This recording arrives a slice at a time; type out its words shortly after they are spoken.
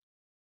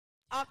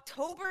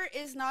October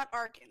is not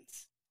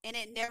Arkans, and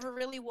it never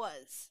really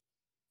was.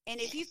 And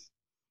if you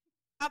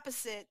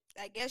opposite,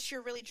 I guess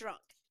you're really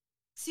drunk.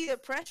 See, the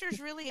pressure's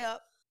really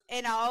up,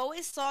 and I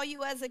always saw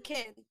you as a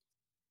kid.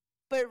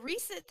 But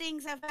recent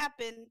things have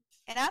happened,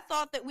 and I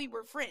thought that we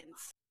were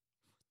friends.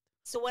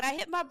 So when I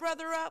hit my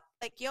brother up,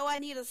 like, yo, I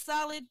need a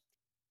solid,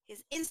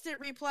 his instant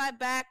reply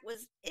back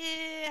was,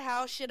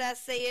 how should I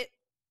say it?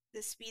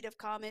 The speed of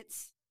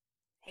comments.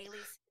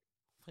 Haley's.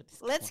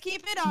 Let's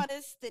keep it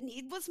honest. The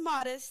need was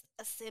modest.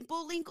 A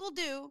simple link will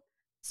do.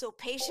 So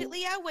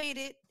patiently I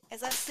waited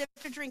as I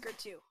sipped a drink or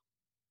two.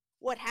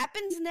 What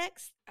happens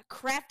next? A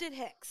crafted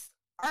hex.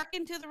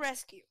 Arkin to the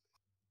rescue.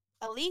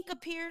 A link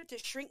appeared to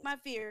shrink my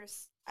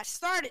fears. I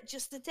started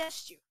just to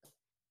test you.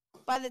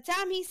 By the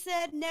time he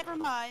said, never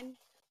mind,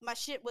 my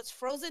shit was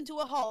frozen to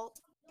a halt.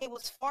 It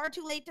was far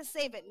too late to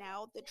save it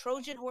now. The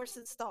Trojan horse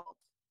installed.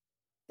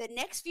 The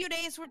next few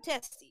days were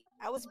testy.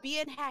 I was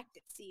being hacked,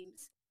 it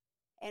seems.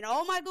 And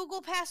all my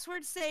Google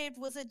passwords saved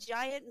was a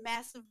giant,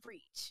 massive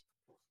breach.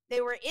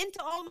 They were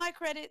into all my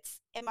credits,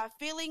 and my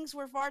feelings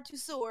were far too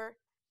sore.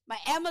 My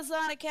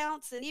Amazon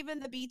accounts, and even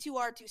the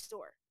B2R2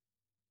 store.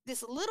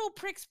 This little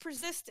prick's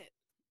persistent.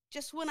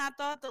 Just when I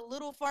thought the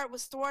little fart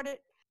was thwarted,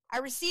 I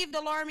received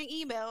alarming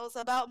emails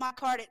about my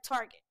card at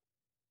Target.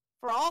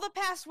 For all the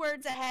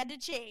passwords I had to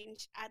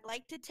change, I'd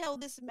like to tell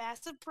this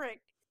massive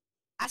prick,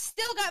 I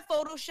still got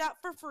Photoshop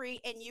for free,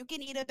 and you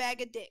can eat a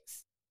bag of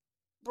dicks.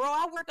 Bro,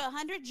 I work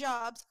 100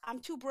 jobs. I'm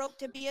too broke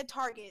to be a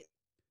target.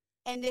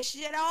 And this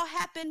shit all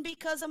happened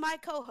because of my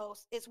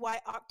co-host, is why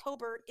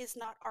October is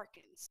not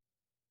Arkans.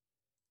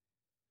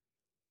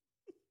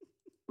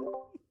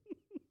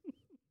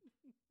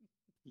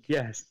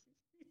 Yes.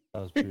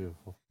 That was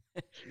beautiful.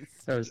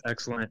 That was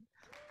excellent.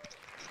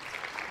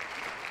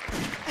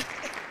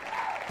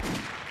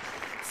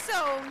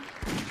 So,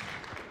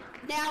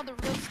 now the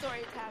real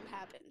story time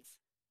happens.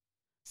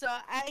 So,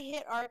 I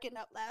hit Arkin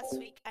up last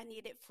week. I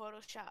needed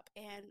Photoshop.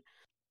 And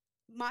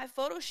my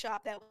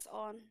Photoshop that was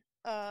on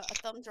a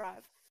thumb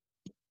drive,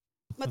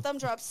 my thumb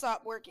drive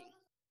stopped working.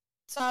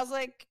 So, I was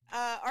like,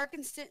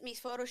 Arkin sent me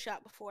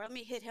Photoshop before. Let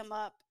me hit him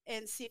up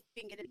and see if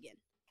we can get it again.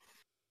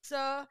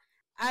 So,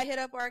 I hit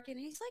up Arkin.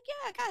 And he's like,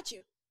 yeah, I got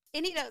you.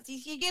 And he does.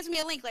 He gives me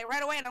a link like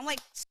right away. And I'm like,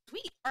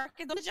 sweet,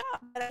 Arkin's on the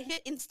job. And I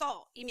hit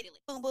install immediately.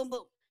 Boom, boom,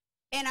 boom.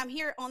 And I'm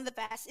here on the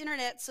fast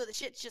internet, so the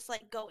shit's just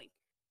like going.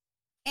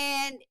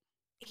 And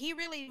he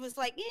really was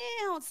like,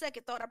 yeah, on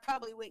second thought, I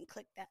probably wouldn't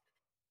click that.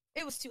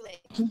 It was too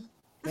late.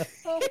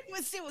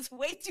 it was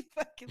way too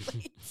fucking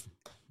late.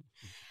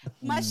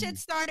 My shit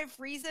started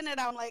freezing, and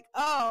I'm like,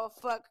 oh,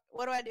 fuck,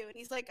 what do I do? And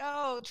he's like,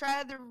 oh,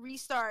 try to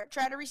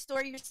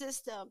restore your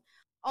system.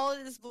 All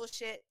of this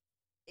bullshit.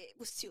 It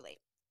was too late.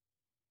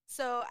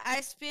 So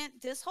I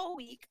spent this whole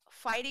week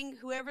fighting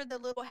whoever the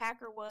little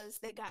hacker was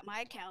that got my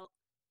account.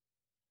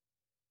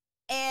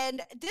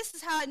 And this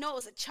is how I know it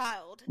was a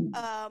child.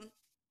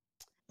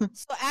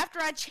 So after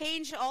I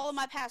changed all of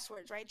my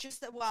passwords, right,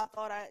 just that, well, I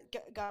thought I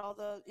got all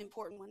the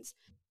important ones,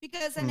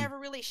 because I never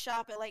really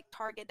shop at like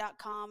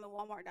Target.com and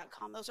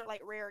Walmart.com. Those are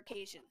like rare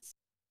occasions.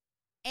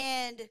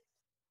 And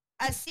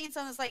I seen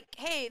something that's like,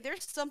 hey,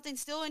 there's something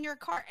still in your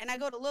cart. And I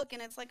go to look,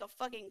 and it's like a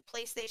fucking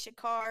PlayStation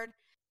card.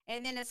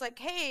 And then it's like,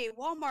 hey,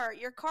 Walmart,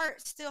 your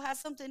cart still has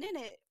something in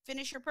it.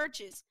 Finish your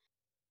purchase.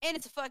 And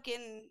it's a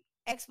fucking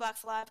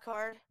Xbox Live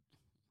card.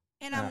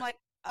 And I'm like,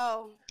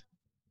 oh,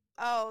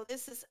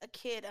 this is a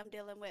kid I'm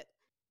dealing with.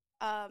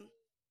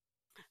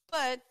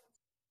 But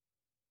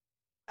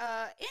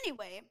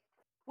anyway,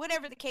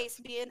 whatever the case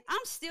being,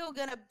 I'm still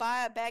going to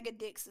buy a bag of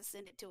dicks and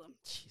send it to him.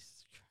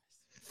 Jesus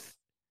Christ.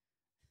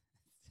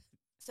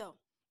 So,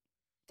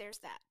 there's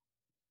that.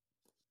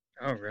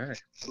 All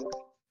right.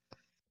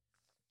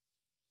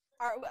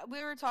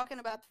 We were talking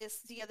about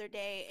this the other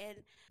day,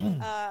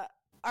 and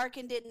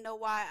Arkin didn't know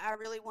why I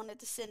really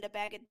wanted to send a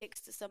bag of dicks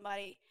to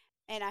somebody,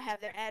 and I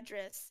have their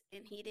address,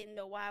 and he didn't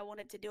know why I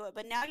wanted to do it.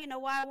 But now you know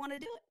why I want to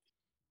do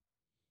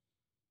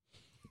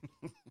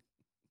it.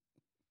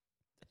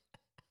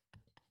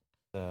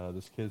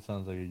 This kid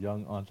sounds like a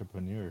young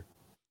entrepreneur.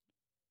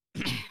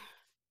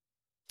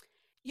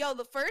 Yo,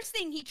 the first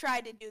thing he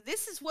tried to do,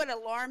 this is what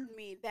alarmed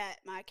me that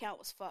my account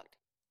was fucked.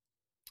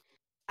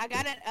 I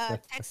got a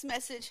text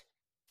message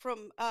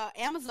from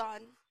Amazon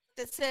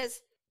that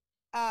says,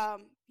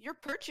 your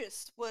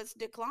purchase was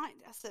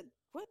declined. I said,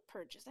 what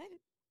purchase?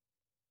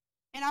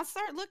 And I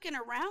started looking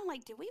around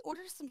like, did we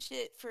order some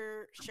shit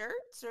for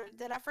shirts, or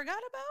that I forgot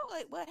about?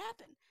 Like, what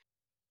happened?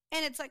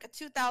 And it's like a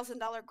 $2,000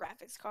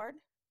 graphics card.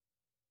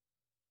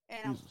 And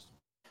I'm,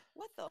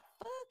 what the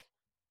fuck?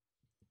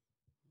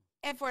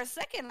 And for a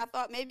second, I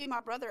thought maybe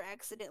my brother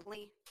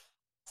accidentally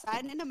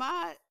signed into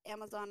my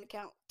Amazon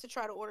account to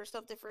try to order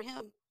something for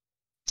him.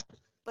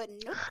 But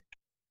nope,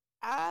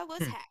 I was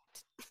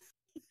hacked.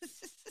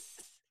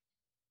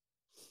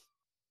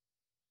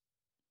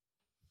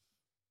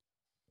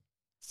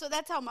 So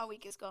that's how my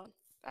week is gone.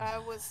 I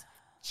was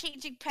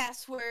changing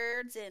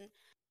passwords and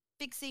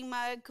fixing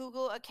my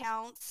Google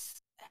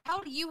accounts.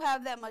 How do you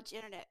have that much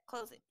internet?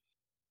 Close it.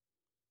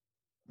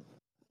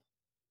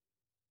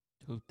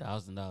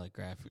 $2,000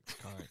 graphics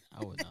card.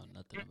 I would know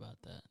nothing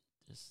about that.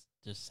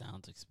 Just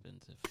sounds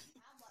expensive.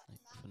 Like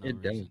for no It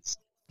reason. does.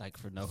 Like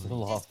for no It's a reason.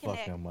 lot of Disconnect.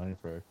 fucking money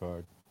for a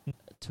card.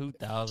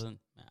 2,000.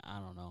 I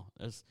don't know.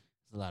 There's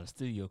a lot of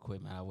studio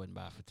equipment I wouldn't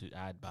buy for two.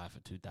 I'd buy for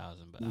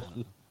 2,000, but I don't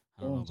know.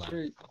 I don't know about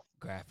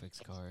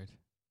graphics card.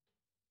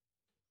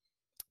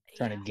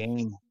 Trying to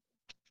game.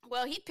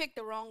 Well, he picked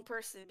the wrong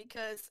person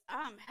because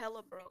I'm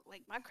hella broke.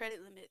 Like my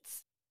credit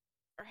limits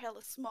are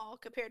hella small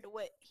compared to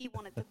what he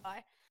wanted to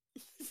buy.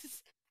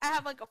 I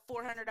have like a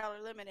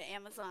 $400 limit at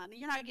Amazon.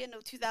 You're not getting no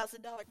 $2,000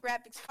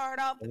 graphics card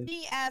off of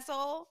me,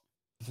 asshole.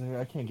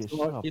 I can't get shit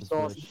So off he this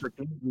saw bitch.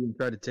 opportunity and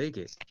tried to take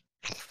it.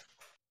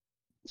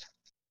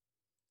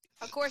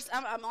 Of course,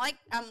 I'm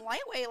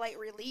lightweight like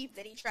relieved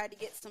that he tried to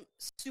get some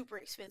super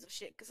expensive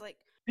shit. Cause like,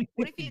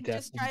 what if he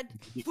just tried?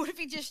 What if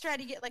he just tried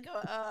to get like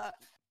a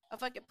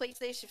fucking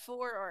PlayStation 4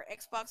 or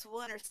Xbox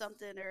One or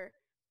something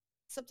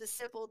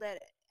simple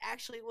that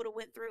actually would have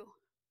went through?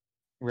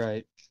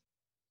 Right.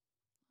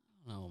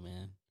 Oh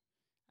man.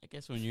 I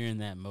guess when you're in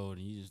that mode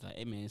and you just like,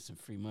 hey man, it's some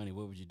free money.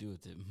 What would you do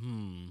with it?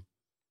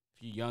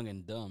 If you're young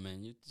and dumb,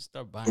 man, you just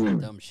start buying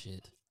dumb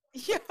shit.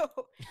 Yo,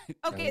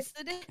 okay,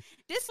 so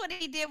this what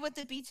he did with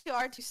the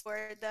B2R2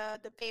 store,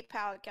 the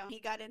PayPal account. He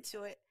got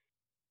into it.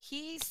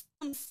 He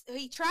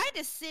tried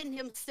to send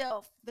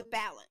himself the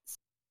balance,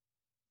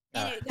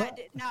 and it got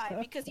denied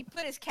because he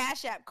put his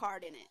Cash App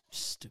card in it.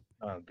 Stupid.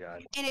 Oh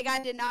God. And it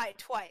got denied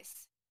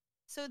twice.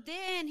 So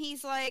then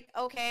he's like,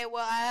 okay,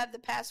 well, I have the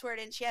password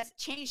and she hasn't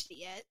changed it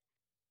yet.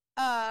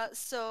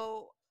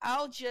 So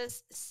I'll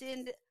just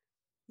send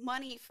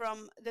money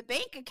from the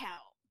bank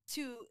account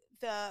to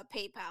the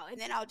PayPal and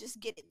then I'll just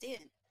get it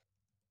then.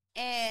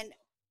 And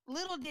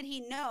little did he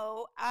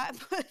know, I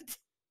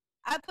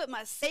put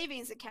my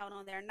savings account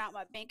on there, not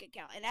my bank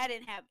account. And I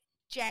didn't have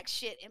jack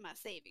shit in my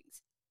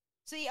savings.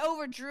 So he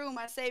overdrew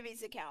my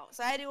savings account.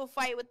 So I had to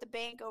fight with the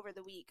bank over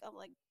the week. I'm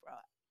like, bro,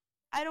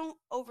 I don't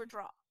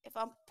overdraw. If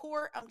I'm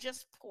poor, I'm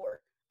just poor.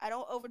 I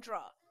don't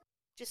overdraw.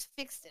 Just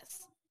fix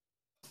this.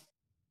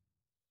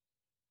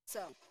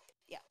 So,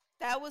 yeah,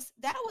 that was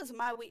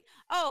my week.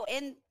 Oh,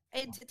 and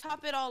to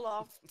top it all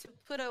off, to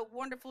put a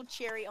wonderful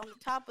cherry on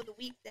the top of the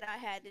week that I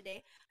had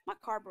today, my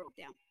car broke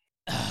down.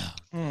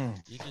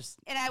 You just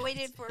And I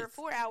waited for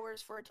 4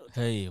 hours for a tow truck.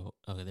 Hey,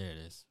 okay, there it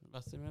is. I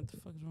was saying, what the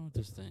fuck is wrong with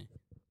this thing?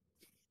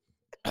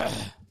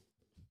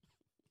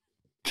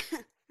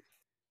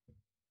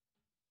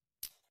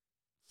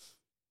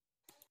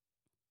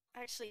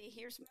 Actually,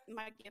 here's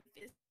my gift.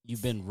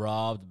 You've been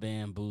robbed,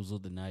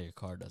 bamboozled, and now your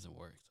car doesn't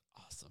work.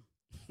 Awesome.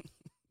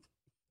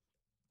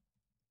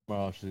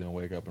 Tomorrow she's gonna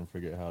wake up and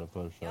forget how to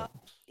Photoshop.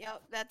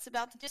 Yep, that's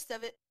about the gist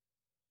of it.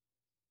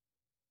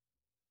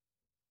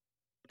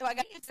 So I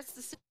got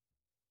the.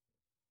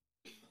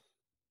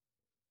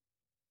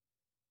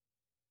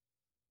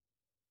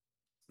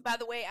 By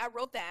the way, I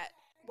wrote that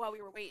while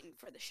we were waiting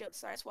for the show,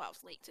 so that's why I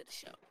was late to the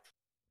show.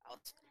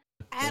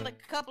 I had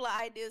like a couple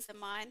of ideas in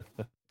mind,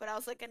 but I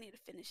was like, I need to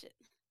finish it.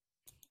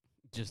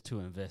 Just to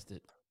invest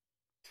it.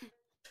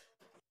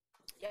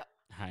 Yep.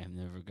 I am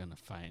never gonna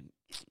find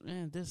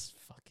this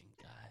fucking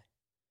guy.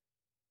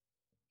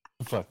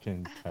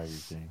 Fucking Tiger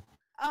King.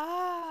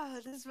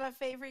 This is my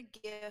favorite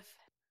GIF.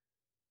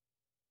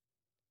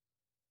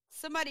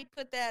 Somebody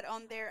put that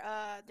on their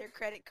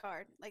credit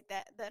card, like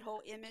that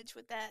whole image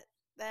with that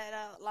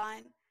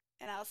line,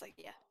 and I was like,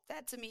 yeah,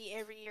 that to me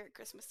every year at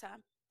Christmas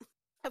time.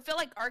 I feel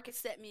like Arkans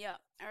set me up.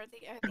 I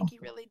think he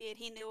really did.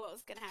 He knew what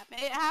was gonna happen.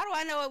 How do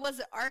I know it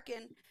wasn't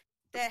Arkan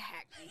that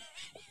hacked me?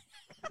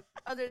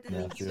 Other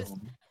than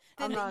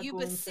the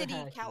Yuba City,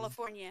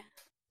 California.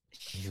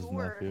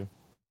 Sure.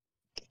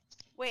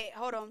 Wait,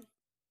 hold on.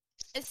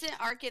 It's in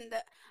Arkan.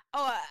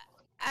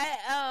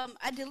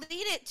 I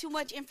deleted too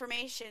much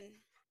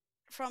information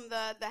from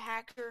the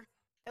hacker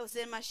that was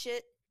in my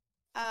shit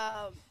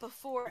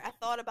before I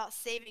thought about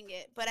saving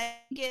it, but I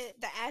didn't get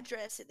the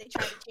address that they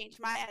tried to change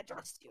my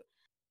address to.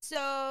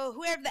 So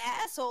whoever the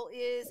asshole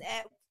is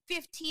at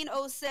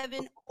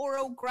 1507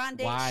 Oro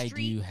Grande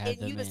Street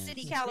in Yuba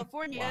City,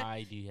 California,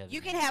 Why do you have? You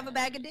can have a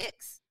bag of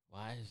dicks.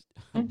 Why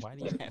do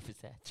you have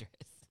his address?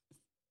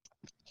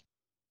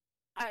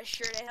 I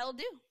sure the hell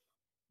do.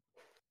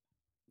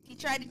 He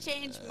tried to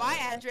change my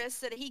address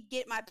so that he'd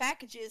get my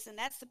packages, and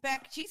that's the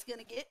package he's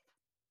gonna get.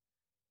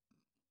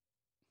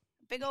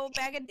 Big old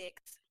bag of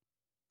dicks.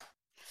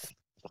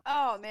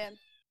 Oh man.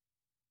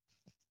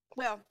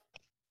 Well,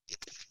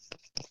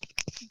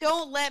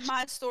 don't let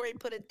my story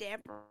put a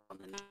damper on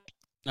the night.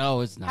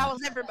 No, it's not. How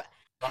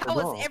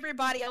was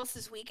everybody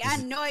else's week? I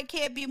know it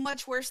can't be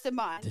much worse than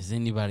mine. Does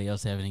anybody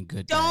else have any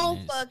good?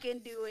 Don't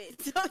fucking do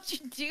it. Don't you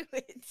do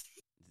it.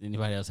 Does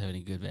anybody else have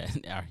any good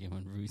bad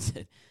argument? Ruth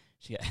said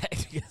she got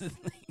hacked because of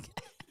the thing.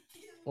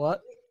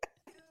 What?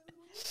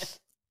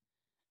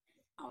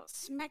 I'll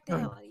smack the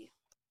hell out of you.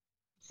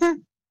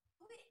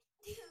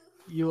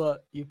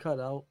 You cut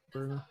out,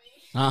 Bruno.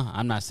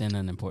 I'm not saying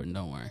nothing important.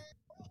 Don't worry.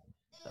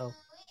 Oh.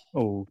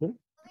 Okay.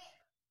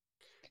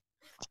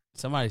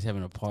 Somebody's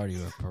having a party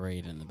or a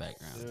parade in the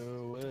background.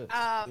 Do it.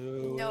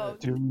 No,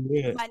 Do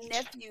it. my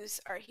nephews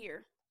are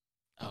here.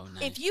 Oh,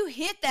 nice. If you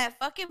hit that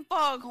fucking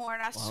foghorn,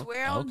 I Well,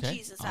 swear on okay.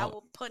 Jesus, I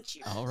will punch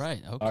you. All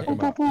right. Knock Okay.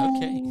 him out.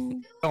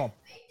 Okay. Come on.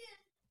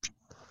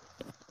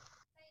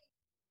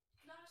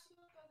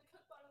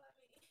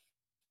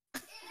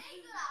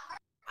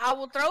 I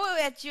will throw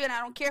it at you, and I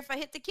don't care if I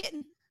hit the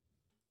kitten.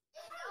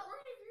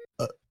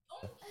 That's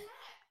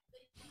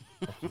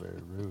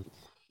very rude.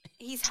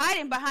 He's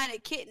hiding behind a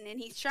kitten, and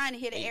he's trying to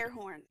hit an air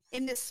horn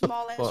in this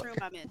small-ass Fuck. room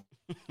I'm in.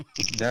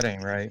 That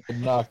ain't right.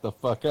 Knock the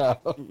fuck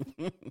out.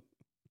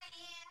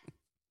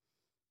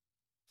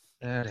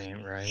 That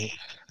ain't right.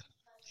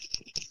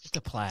 It's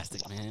a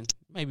plastic, man.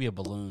 Maybe a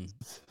balloon.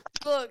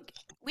 Look,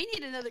 we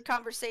need another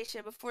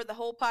conversation before the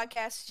whole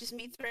podcast is just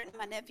me threatening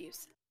my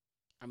nephews.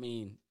 I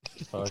mean,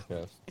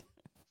 Podcast.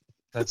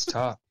 That's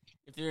tough.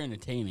 if they're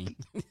entertaining,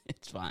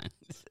 it's fine.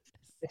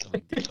 It's no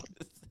big deal.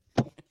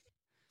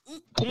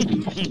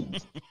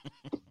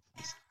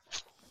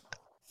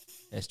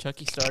 Has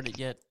Chucky started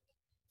yet?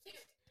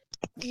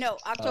 No,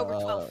 October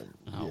 12th.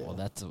 Oh, Yeah. well,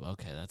 that's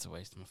okay. That's a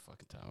waste of my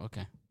fucking time.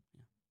 Okay.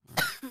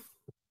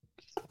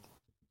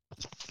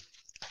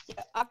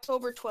 Yeah,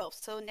 October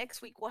 12th. So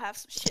next week we'll have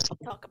some shit to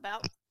talk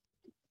about.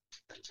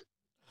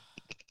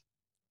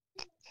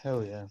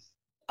 Hell yeah.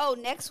 Oh,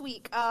 next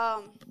week,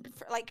 for,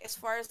 like as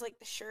far as like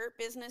the shirt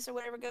business or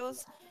whatever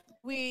goes,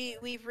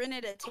 we've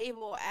rented a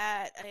table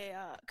at a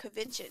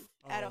convention,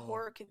 at a Oh.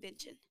 horror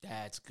convention.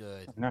 That's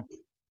good. No.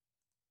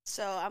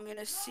 So I'm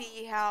gonna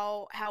see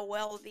how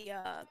well the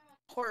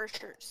horror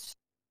shirts.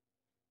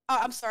 Oh,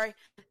 I'm sorry,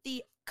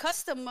 the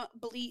custom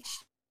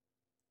bleached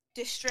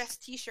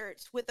distressed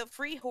T-shirts with a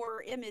free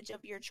horror image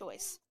of your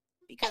choice,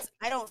 because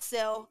I don't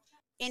sell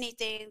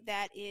anything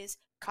that is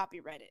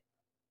copyrighted.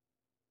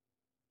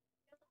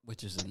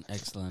 Which is an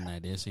excellent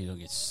idea, so you don't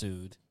get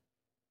sued.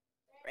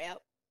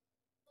 Yep.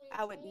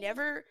 I would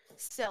never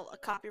sell a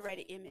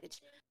copyrighted image.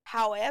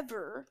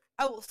 However,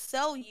 I will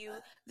sell you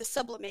the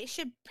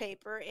sublimation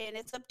paper, and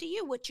it's up to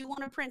you what you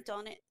want to print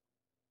on it.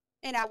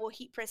 And I will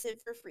heat press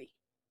it for free.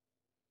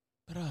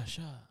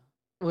 Brasha.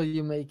 Will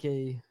you make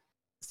a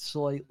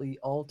slightly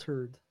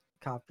altered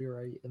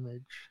copyright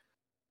image?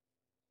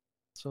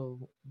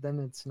 So then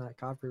it's not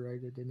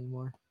copyrighted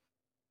anymore.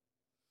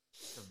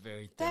 It's a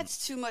very thin.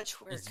 That's too much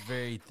work. It's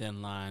very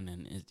thin line,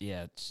 and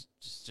it's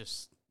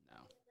just no.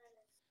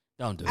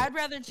 Don't do it. I'd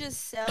rather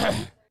just sell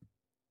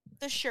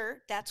the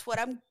shirt. That's what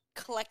I'm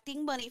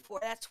collecting money for.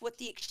 That's what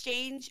the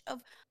exchange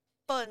of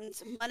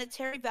funds,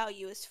 monetary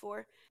value is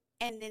for.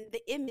 And then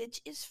the image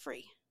is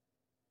free.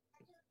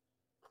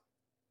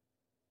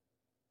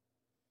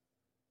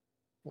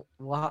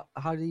 Well,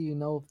 how do you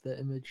know if the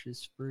image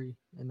is free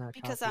and not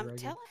Because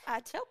copyrighted? I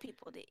tell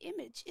people the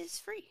image is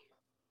free.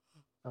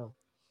 Oh,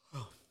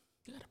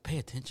 You gotta pay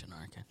attention,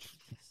 Arkan.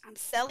 I'm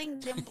selling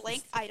them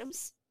blank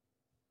items,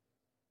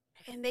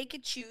 and they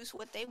can choose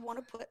what they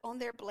want to put on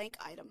their blank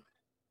item.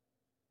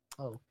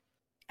 oh,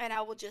 And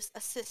I will just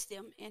assist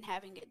them in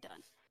having it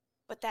done.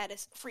 But that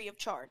is free of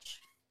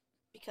charge,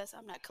 because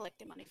I'm not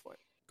collecting money for it.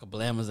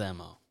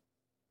 Kablamazamo.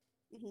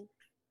 hmm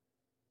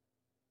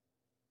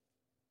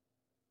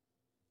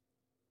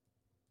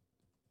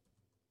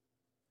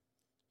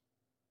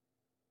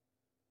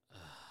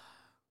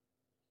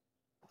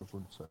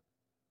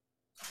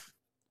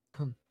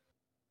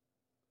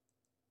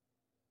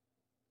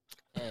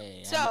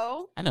Hey.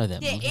 So, I know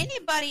that did movie.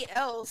 anybody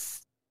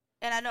else,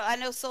 and I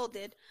know Soul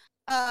did,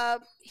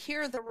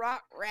 hear the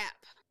rock rap?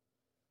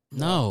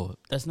 No,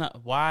 that's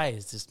not. Why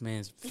is this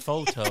man's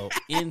photo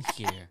in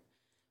here?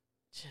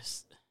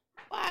 Just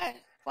Why?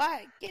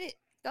 Get it.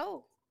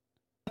 Go.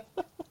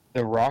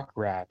 The rock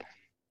rap.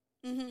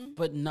 Mm-hmm.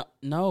 but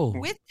no.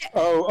 With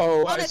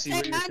Oh, on I a see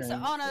what Tech you're Nine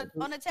saying.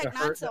 on a Tech The Nine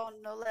hurt- song,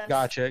 no less.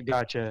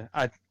 Gotcha.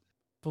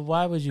 But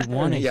why would you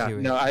want to Yeah, hear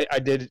it? no, I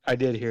did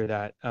hear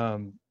that.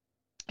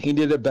 He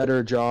did a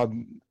better job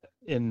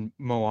in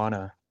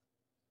Moana.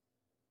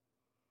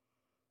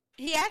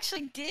 He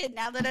actually did.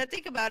 Now that I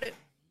think about it,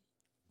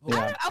 Yeah.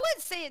 I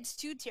wouldn't say it's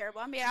too terrible.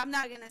 I mean, I'm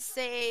not gonna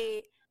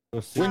say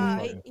When he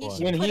When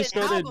should put he an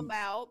started- album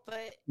out,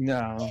 but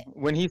No,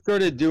 when he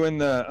started doing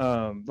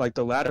the like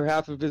the latter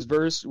half of his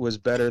verse was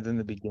better than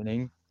the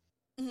beginning.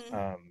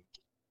 mhm.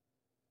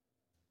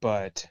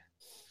 But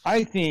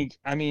I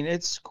mean,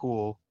 it's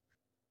cool.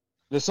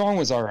 The song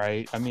was all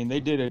right. I mean, they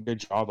did a good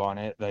job on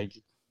it,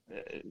 like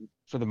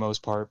for the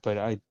most part.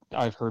 But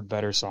I've heard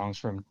better songs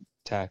from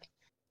Tech.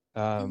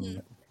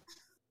 Mhm.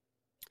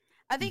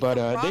 I think but,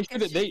 The they Rock has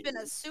should've- just they- been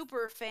a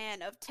super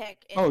fan of Tech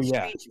and Oh,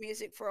 yeah. strange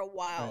music for a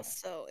while, Right.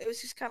 so it was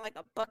just kind of like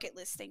a bucket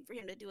list thing for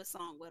him to do a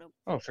song with him.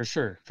 Oh, for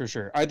sure.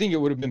 I think it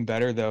would have been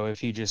better though if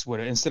he just would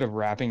have, instead of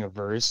rapping a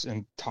verse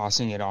and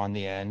tossing it on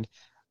the end,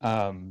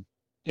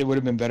 it would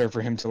have been better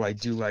for him to like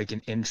do like an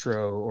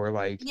intro or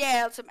like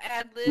Yeah, some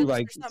ad libs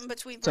like, or something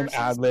between some verses.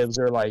 ad libs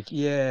or like,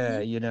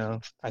 yeah, Mhm. you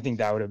know, I think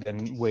that would have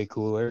been way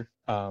cooler.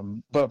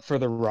 But for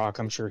The Rock,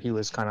 I'm sure he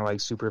was kind of like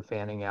super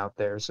fanning out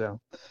there,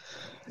 so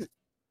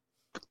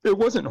it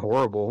wasn't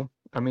horrible.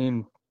 I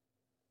mean,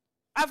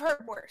 I've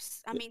heard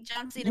worse. I mean,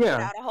 John Cena put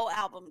Yeah. out a whole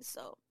album,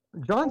 so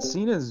John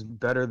Cena's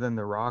better than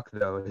The Rock,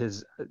 though.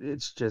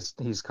 It's just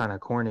he's kind of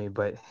corny,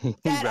 but he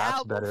That raps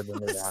album better than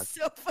The was Rock.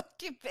 so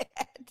fucking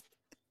bad.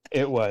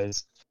 It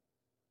was.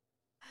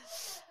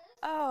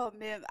 Oh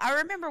man, I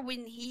remember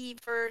when he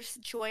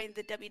first joined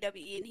the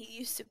WWE and he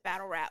used to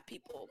battle rap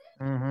people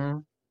Mm-hmm.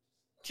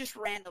 just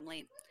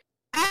randomly.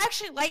 I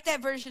actually like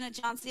that version of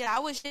John Cena. I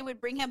wish they would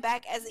bring him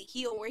back as a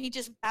heel where he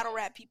just battle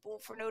rap people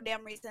for no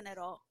damn reason at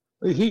all.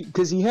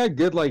 Because he had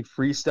good like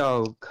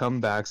freestyle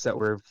comebacks that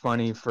were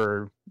funny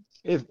for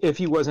if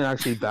he wasn't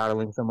actually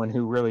battling someone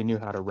who really knew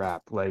how to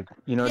rap, like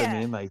you know what I Yeah.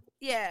 mean, like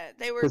Yeah,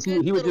 they were because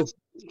good he would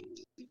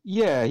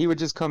little. he would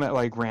just come at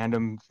like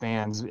random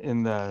fans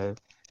in the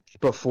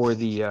before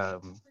the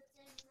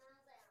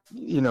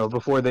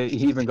before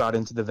he even got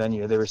into the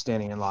venue, they were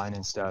standing in line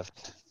and stuff.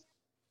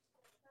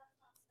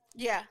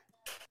 Yeah.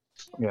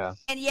 Yeah.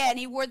 And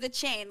he wore the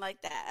chain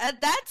like that.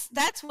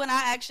 That's when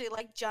I actually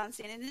liked John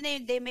Cena. And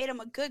then they made him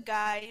a good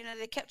guy. You know,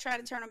 they kept trying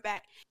to turn him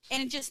back,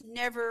 and it just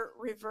never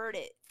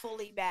reverted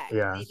fully back.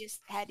 Yeah. They just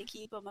had to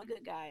keep him a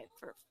good guy.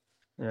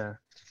 Yeah.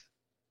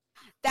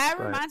 That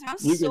But reminds me, I'm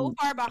you so can-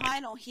 far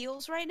behind on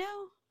heels right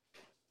now.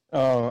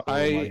 Oh,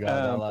 Oh my god,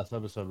 that last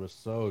episode was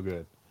so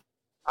good.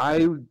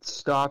 I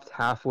stopped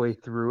halfway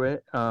through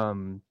it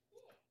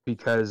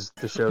because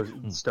the show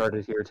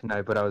started here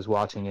tonight, but I was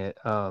watching it.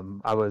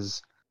 I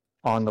was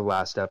on the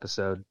last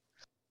episode.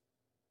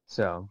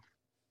 So,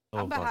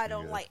 I'm behind fucking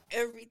on good. like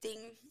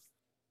everything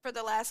for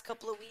the last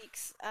couple of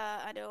weeks.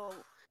 I know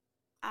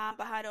I'm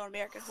behind on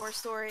American Horror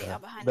Story. Yeah.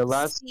 I'm behind The on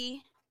last-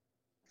 C.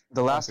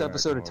 the last American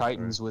episode of Horror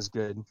Titans Story. was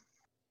good.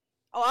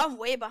 Oh, I'm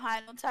way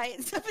behind on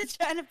Titans. I've been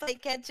trying to play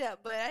catch up,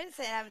 but I just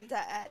haven't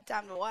had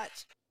time to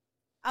watch.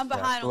 I'm Yeah,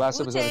 behind the on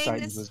last episode of Wu-Tang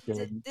Titans was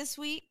good. this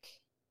week.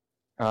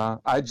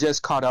 I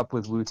just caught up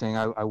with Wu-Tang.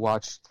 I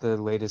watched the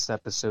latest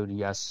episode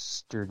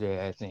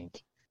yesterday, I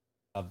think.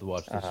 I have to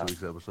watch this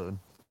week's episode.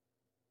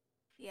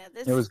 Yeah,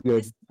 It was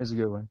good. It was a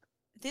good one.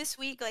 This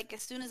week, like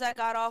as soon as I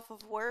got off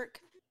of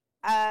work,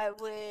 I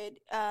would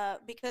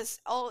because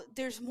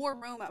there's more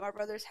room at my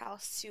brother's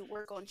house to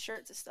work on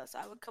shirts and stuff. So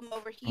I would come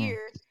over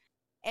here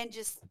and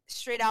just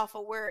straight off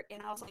of work,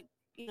 and I was like,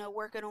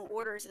 working on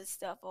orders and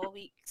stuff all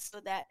week so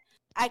that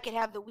I could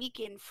have the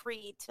weekend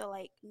free to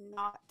like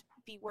not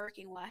be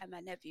working while I have my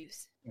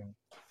nephews.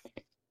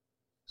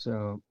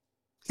 So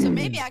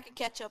maybe I could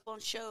catch up on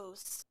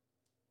shows.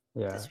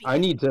 yeah, this I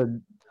need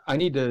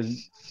to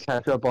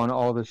catch up on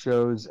all the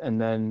shows, and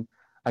then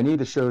I need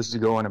the shows to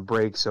go on a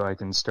break so I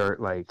can start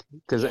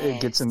because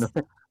it gets in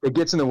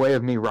the way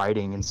of me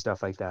writing and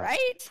stuff like that.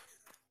 Right?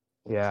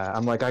 Yeah,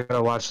 I'm like I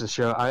gotta watch the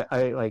show.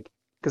 I like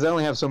because I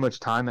only have so much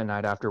time at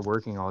night after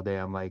working all day.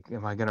 I'm like,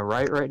 am I gonna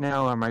write right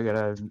now?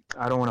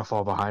 I don't want to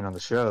fall behind on the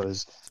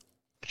shows.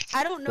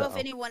 I don't know if So.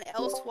 anyone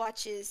else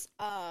watches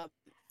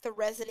The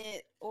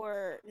Resident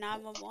or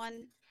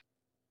 911.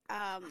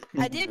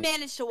 I did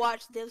manage to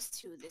watch those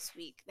two this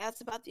week.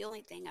 That's about the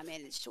only thing I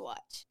managed to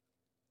watch.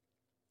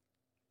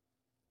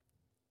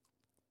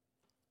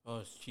 Oh,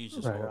 it's cheese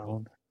is Right horrible.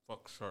 on.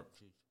 Fuck sharp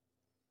cheese.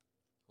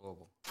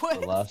 Horrible.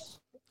 What? The last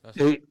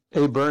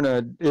Hey,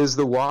 Berna, is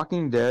The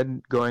Walking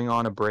Dead going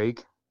on a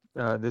break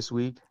this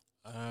week?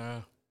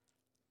 I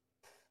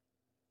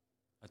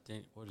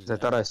think what is 'Cause I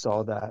that? thought I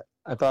saw that.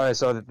 I thought I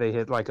saw that they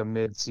hit like a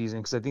mid-season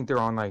because I think they're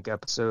on like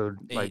episode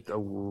 8.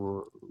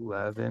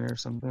 11 or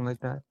something like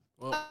that.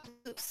 Well,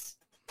 Oops.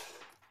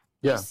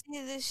 Yeah. You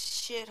see this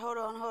shit? Hold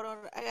on.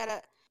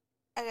 I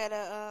got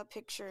a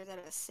picture that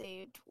I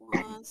saved.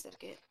 1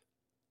 second.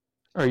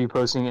 Are you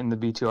posting it in the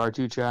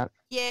B2R2 chat?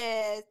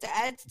 Yeah,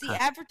 it's the Okay.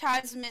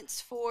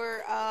 advertisements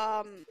for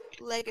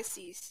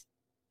Legacies.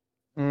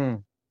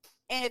 Mm.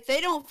 And if they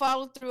don't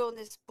follow through on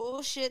this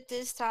bullshit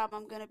this time,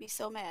 I'm gonna be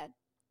so mad.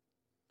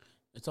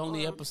 it's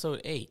only episode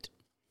 8.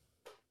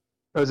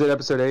 Oh, is it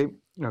episode 8?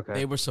 Okay.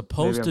 They were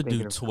supposed I'm to thinking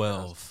do of something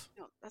 12.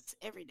 No, that's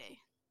every day.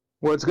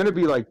 Well, it's going to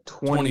be like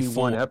 21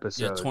 24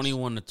 episodes. Yeah,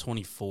 21 to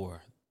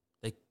 24.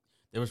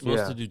 They were supposed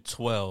Yeah. to do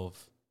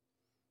 12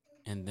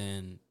 and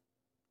then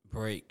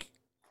break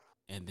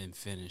and then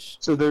finish.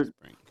 So they're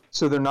spring.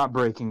 So they're not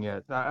breaking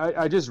yet.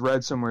 I just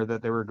read somewhere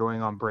that they were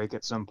going on break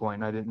at some point.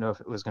 And I didn't know if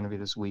it was going to be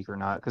this week or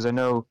not because I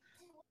know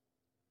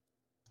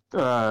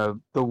The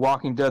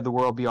Walking Dead: The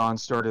World Beyond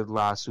started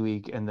last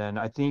week, and then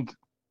I think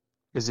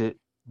is it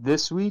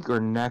this week or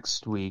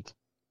next week?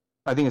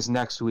 I think it's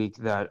next week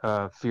that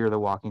Fear the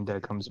Walking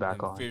Dead comes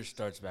back And on. Fear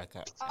starts back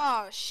up.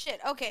 Oh shit.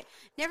 Okay,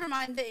 never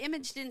mind. The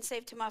image didn't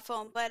save to my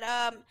phone, but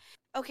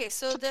okay.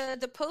 So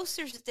the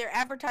posters that they're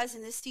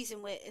advertising this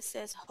season with, it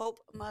says "Hope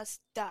Must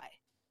Die,"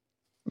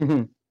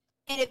 Mhm.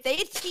 and if they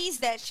tease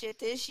that shit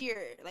this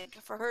year, like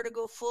for her to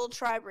go full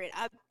Tribrid,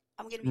 I'm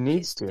gonna be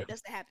Needs pissed if to. it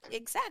doesn't happen.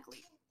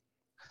 Exactly.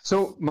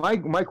 So my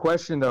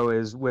question though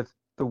is with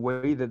the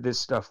way that this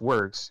stuff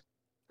works,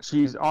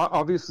 she's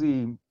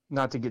obviously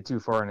not to get too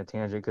far on a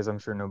tangent because I'm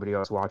sure nobody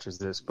else watches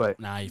this, but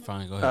Nah, you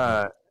fine. Go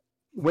ahead.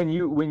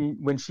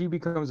 when she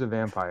becomes a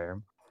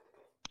vampire,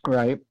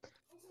 right?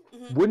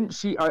 Mhm. Wouldn't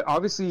she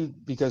obviously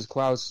because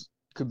Klaus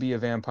could be a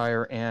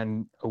vampire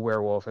and a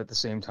werewolf at the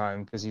same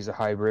time because he's a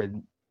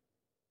hybrid?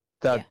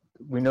 That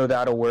we know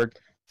that'll work.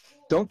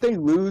 Don't they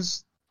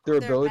lose their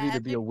Their ability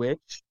to be magic? a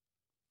witch?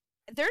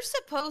 They're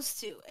supposed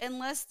to,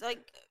 unless But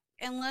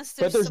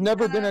there's some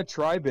never been kinda- a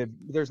tri-bib.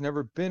 There's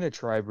never been a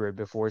tri-bib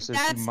before, so she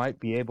That's- might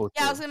be able to.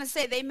 Yeah, I was gonna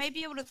say they may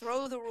be able to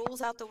throw the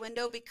rules out the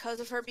window because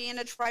of her being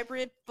a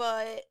tribrid,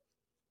 but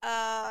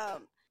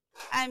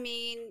I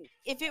mean,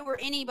 if it were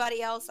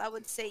anybody else, I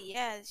would say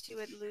she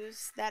would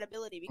lose that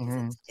ability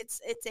because Mhm.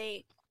 it's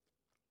a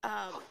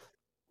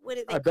what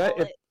do they I bet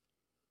call if- it?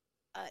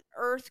 An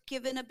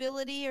earth-given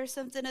ability or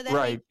something of that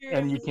Right, nature.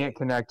 and you can't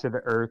connect to the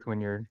earth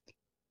when you're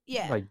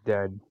Yeah, like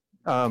dead.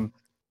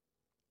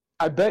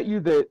 I bet you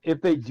that if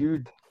they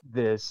do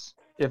this,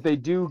 if they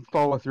do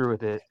follow through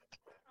with it,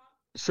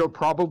 she'll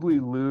probably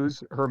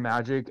lose her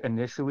magic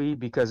initially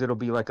because it'll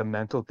be like a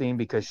mental thing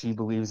because she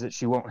believes that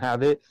she won't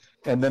have it,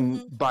 and then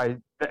Mhm.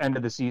 by the end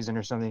of the season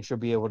or something, she'll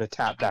be able to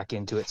tap back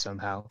into it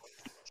somehow.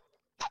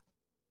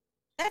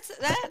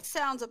 that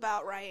sounds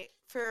about right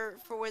for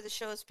where the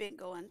show's been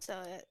going. So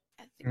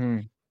I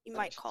think you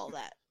might call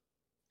that.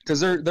 Because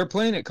they're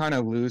playing it kind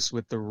of loose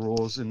with the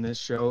rules in this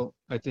show,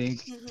 I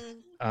think.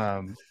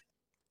 Hmm.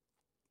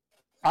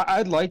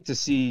 I'd like to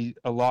see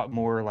a lot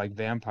more like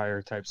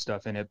vampire type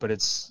stuff in it, but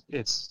it's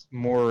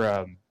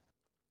more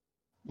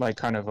like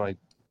kind of like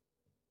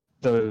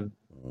the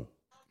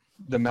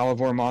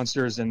Malivore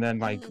monsters and then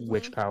like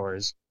witch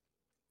powers.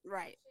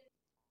 Right.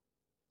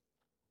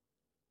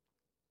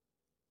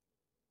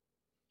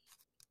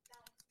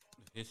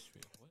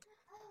 History. What?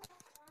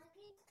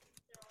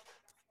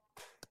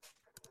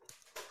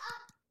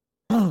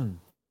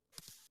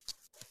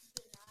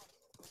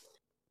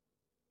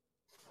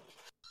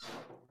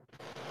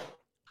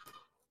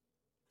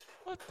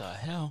 What the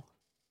hell?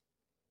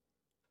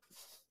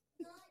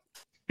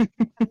 I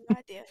have no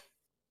idea.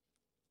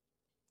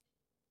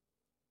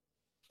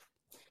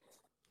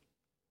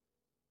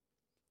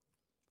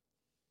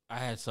 I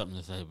had something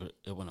to say, but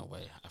it went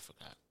away. I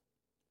forgot.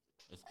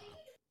 It's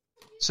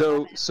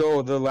gone.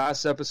 So the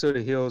last episode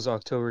of Heels,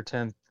 October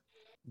 10th,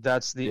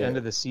 that's the end Yeah.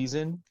 of the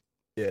season.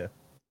 Yeah.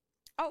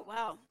 Oh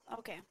wow.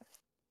 Okay.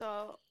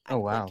 So I Oh,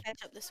 can wow.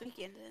 catch up this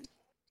weekend then.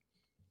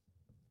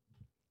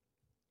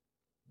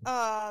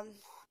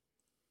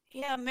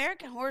 Yeah,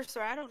 American Horror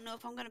Story. I don't know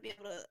if I'm gonna be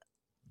able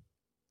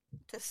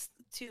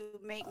to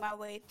make my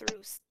way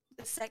through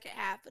the second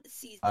half of the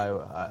season.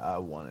 I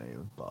won't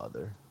even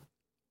bother.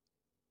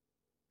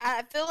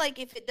 I feel like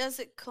if it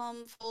doesn't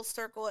come full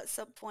circle at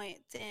some point,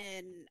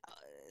 then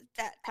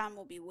that time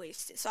will be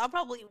wasted. So I'll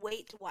probably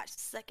wait to watch the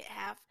second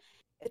half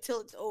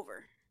until it's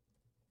over.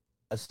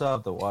 I still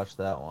have to watch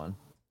that one.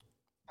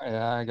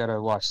 I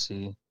gotta watch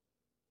C.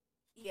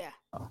 Yeah.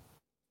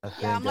 I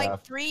think Yeah, I'm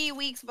like 3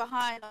 weeks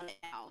behind on it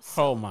now.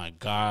 So. Oh my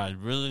god,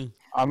 really?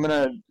 I'm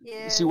gonna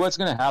Yeah. see what's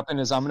gonna happen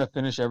is I'm gonna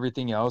finish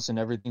everything else and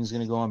everything's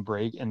gonna go on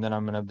break, and then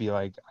I'm gonna be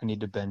like, I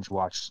need to binge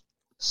watch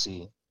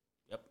C.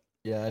 Yep.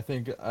 Yeah, I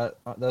think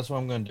that's what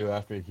I'm gonna do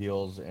after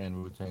Heels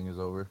and Wu-Tang is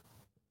over.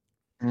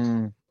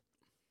 Mm.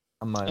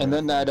 I might And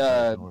then finish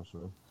that Horror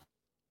Story.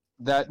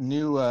 that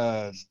new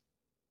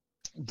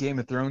Game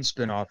of Thrones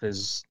spinoff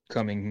is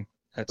coming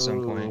at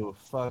some point. Ooh,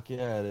 fuck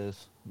yeah, it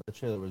is. The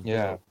trailer was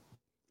Yeah. dope.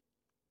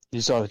 You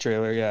saw the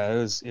trailer, yeah, it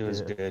was Yeah.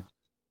 good.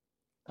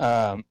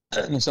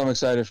 So I'm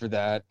excited for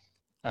that.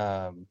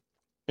 And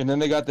then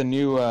they got the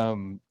new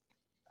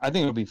I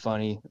think it'll be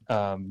funny.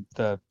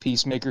 The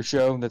Peacemaker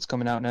show that's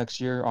coming out next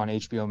year on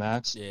HBO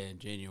Max. Yeah, in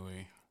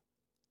January.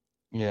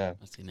 Yeah.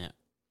 I seen that.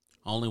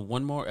 Only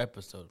one more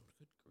episode.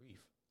 Good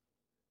grief.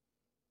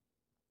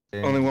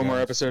 And Only one more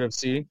guys, episode of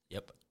C.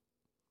 Yep.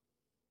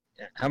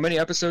 How many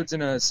episodes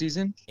in a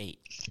season? 8.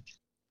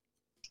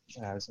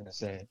 I was gonna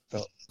say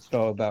felt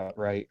about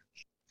right.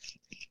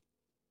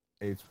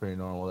 8's pretty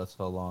normal. That's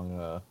how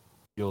long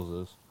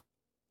Heels is.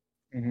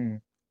 Mm-hmm.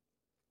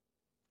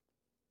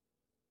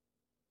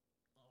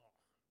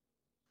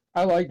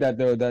 I like that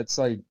though. That's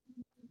like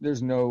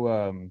there's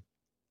no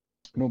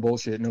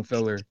bullshit, no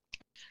filler.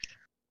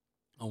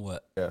 On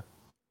what?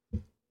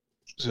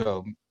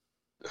 So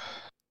I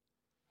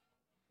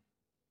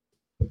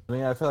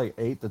mean, I feel like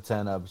 8 to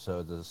 10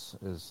 episodes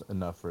is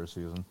enough for a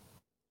season.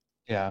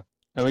 yeah,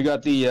 and we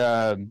got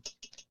the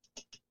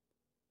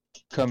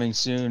coming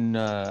soon.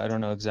 I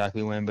don't know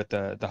exactly when, but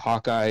the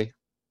Hawkeye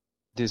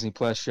Disney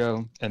Plus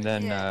show, and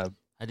then Yeah.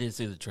 I did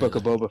see the trailer. Book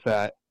of Boba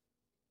Fett.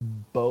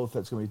 Both,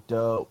 that's gonna be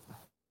dope.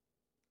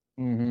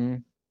 Mm-hmm.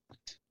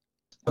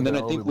 And then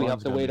I think we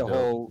have to wait a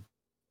whole.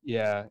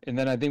 Yeah, and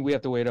then I think we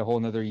have to wait a whole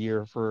another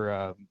year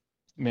for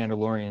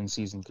Mandalorian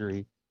season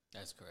 3.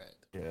 That's correct.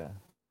 Yeah.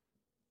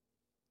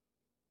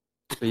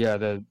 But yeah,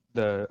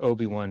 the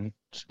Obi-Wan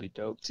should be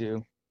dope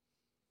too.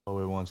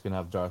 Obi-Wan's gonna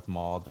have Darth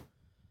Maul.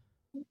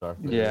 Darth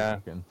Vader Yeah.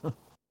 looking.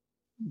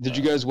 Did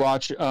you guys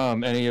watch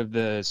any of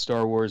the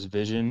Star Wars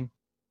Vision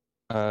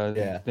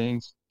Yeah.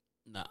 things?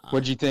 Nah.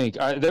 What'd you think?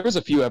 There was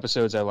a few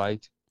episodes I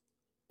liked.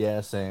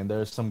 Yeah, same.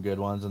 There's some good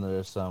ones and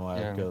there's some I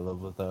Yeah. could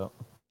live without.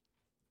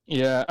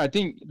 Yeah, I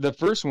think the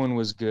first one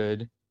was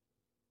good.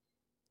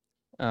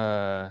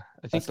 I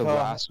think That's the how-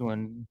 last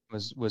one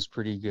was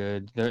pretty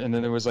good. And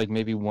then there was like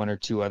maybe one or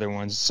two other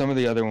ones. Some of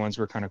the other ones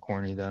were kind of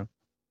corny though.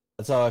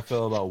 That's how I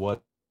feel about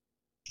What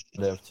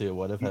If too.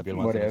 What If had good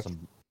ones What and If?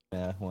 some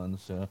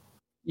ones. Yeah.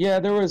 Yeah,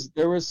 there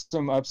was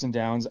some ups and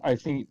downs. I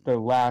think the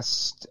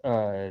last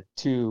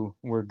two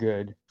were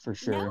good for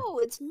sure. No,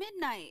 it's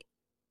midnight.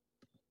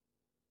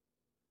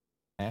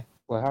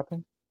 What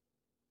happened?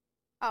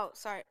 Oh,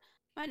 sorry.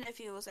 My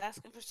nephew was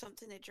asking for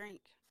something to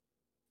drink.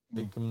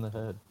 Kick him in the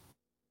head.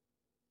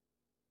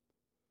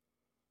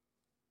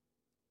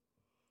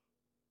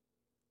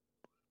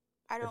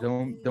 I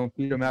don't. Don't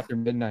feed them after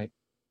midnight.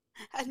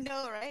 I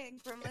know, right?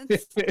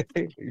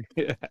 Gremlins.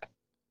 Yeah.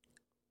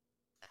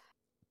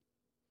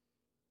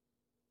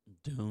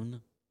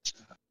 Dune.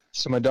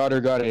 So my daughter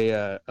got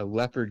a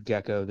leopard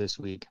gecko this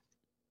week.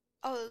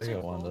 Oh, those I are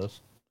got one of cool.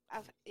 those.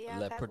 I've had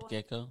Leopard one.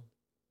 gecko.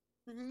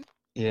 Mm-hmm.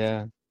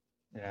 Yeah,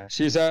 yeah.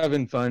 She's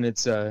having fun.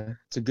 It's a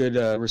good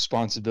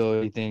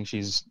responsibility thing.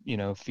 She's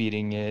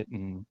feeding it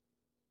and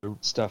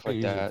stuff They're like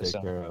easy to that. take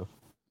So care of.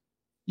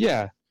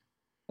 yeah,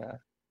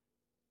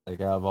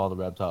 Like out of all the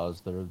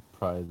reptiles, they're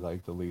probably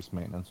like the least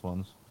maintenance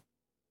ones.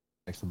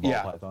 Next to ball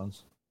Yeah.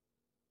 pythons.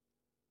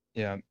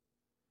 yeah.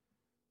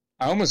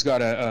 I almost got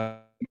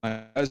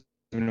my husband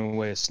giving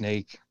away a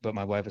snake, but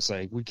my wife was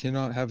like, "We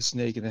cannot have a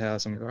snake in the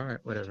house." I'm like, "All right,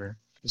 whatever."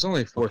 It's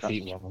only 4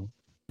 feet long.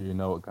 Do you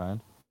know what kind?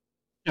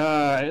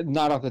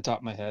 Not off the top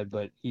of my head,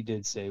 but he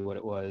did say what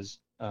it was.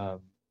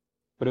 But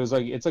it's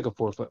like a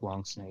 4 foot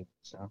long snake.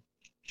 So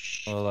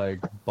Well,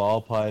 like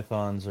ball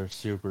pythons are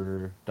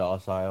super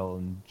docile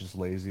and just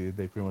lazy.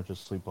 They pretty much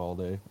just sleep all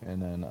day. And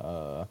then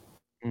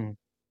Mm.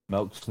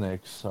 milk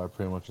snakes are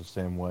pretty much the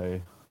same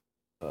way.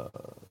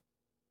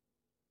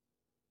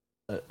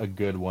 A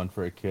good one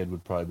for a kid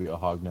would probably be a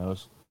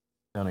hognose.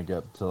 Gonna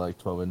get to like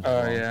 12 inches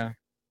oh long. yeah,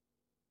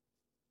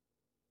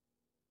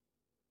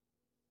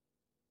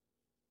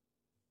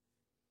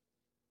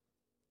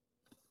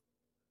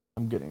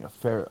 I'm getting a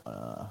ferret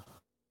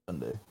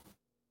Sunday.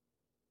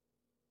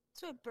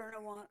 That's what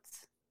Berna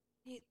wants.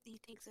 He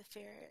thinks a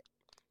ferret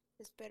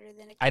is better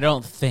than a cat. I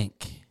don't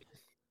think.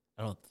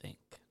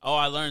 Oh,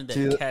 I learned that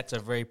See, cats are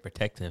very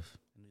protective.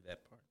 I knew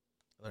that part.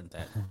 I learned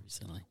that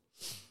recently.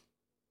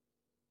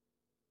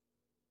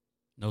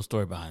 No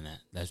story behind that.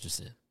 That's just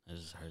it. I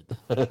just heard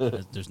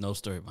that. There's no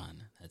story behind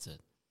that. That's it.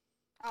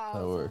 Oh, I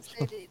That was works.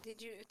 gonna say,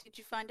 did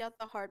you find out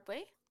the hard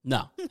way?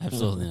 No,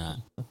 absolutely not.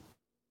 I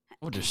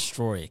would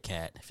destroy a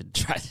cat if it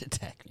tried to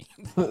attack me.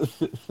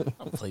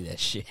 I'll play that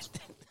shit.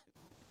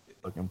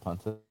 Fucking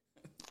punt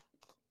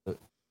it.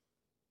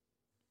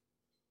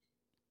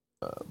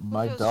 Well,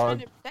 My if it was dog trying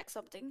to protect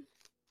something.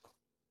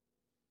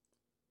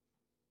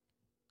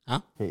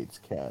 hates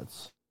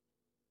cats.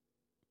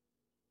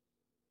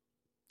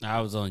 I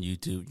was on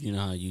YouTube. You know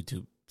how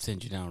YouTube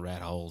sends you down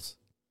rat holes?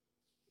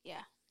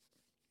 Yeah.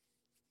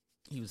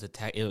 It was a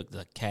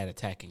cat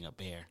attacking a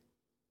bear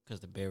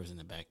because the bear was in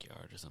the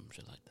backyard or some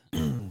shit like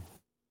that.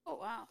 Oh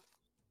wow.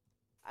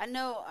 I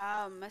know.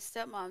 My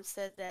stepmom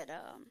said that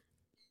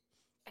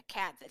a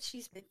cat that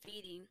she's been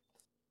feeding.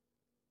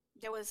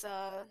 There was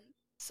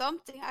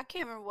something, I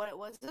can't remember what it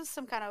was. There was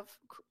some kind of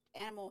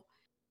animal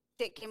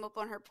that came up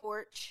on her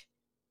porch,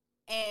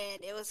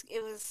 and it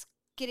was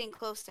getting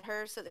close to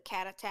her, so the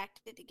cat attacked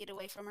it to get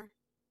away from her.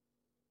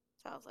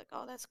 So I was like,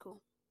 "Oh, that's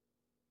cool."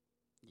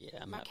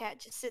 Yeah, My cat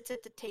just sits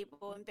at the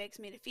table and begs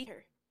me to feed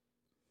her.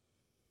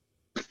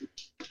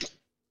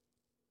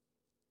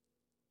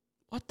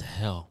 What the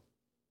hell?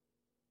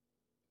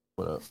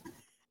 What up?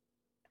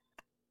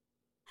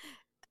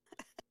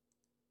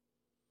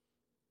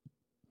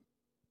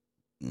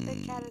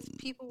 That cat is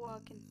people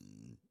walking.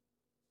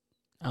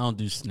 I don't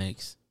do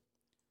snakes.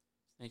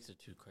 Snakes are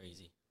too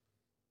crazy.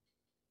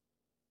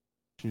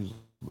 She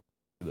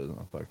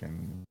doesn't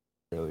fucking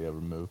barely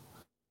ever move.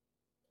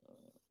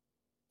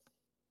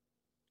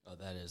 Oh,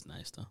 that is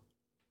nice though.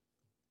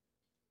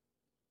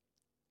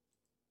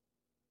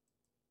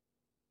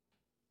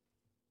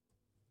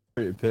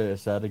 Pretty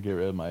pissed. I had to get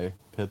rid of my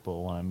pit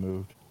bull when I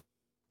moved.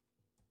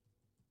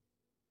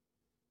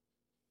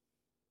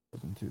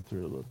 Wasn't too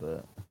thrilled with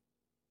that.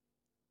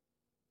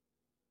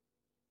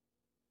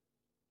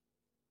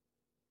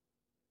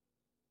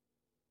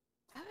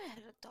 I haven't had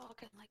a dog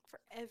in like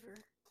forever,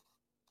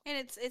 and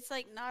it's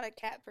like not a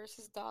cat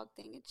versus dog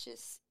thing. It's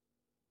just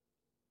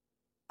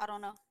I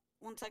don't know.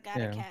 Once a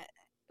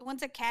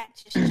cat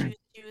just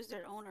choose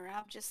their owner,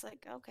 I'm just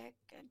like, okay,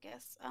 I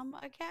guess I'm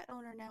a cat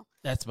owner now.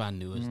 That's my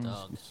newest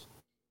dog.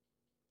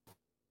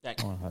 I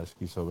want a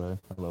husky so bad.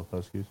 I love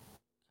huskies.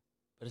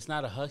 But it's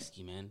not a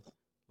husky, man.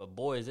 But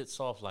boy, is it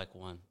soft like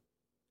one.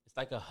 It's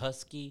like a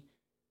husky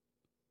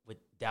with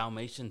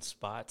Dalmatian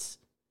spots,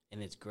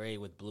 and it's gray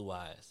with blue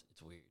eyes.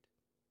 It's weird.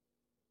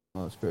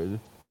 Oh, that's crazy.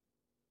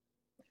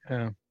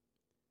 yeah.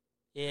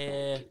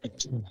 Yeah,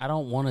 I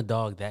don't want a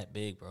dog that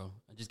big, bro.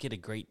 I just get a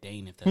Great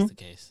Dane if that's the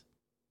case.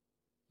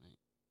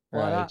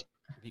 Why not?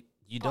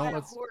 You Buy don't.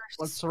 a horse.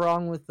 What's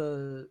wrong with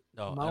the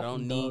No, I mountain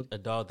don't need dog? a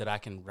dog that I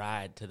can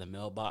ride to the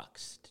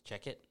mailbox to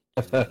check it.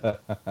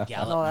 Gallop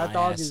No, my that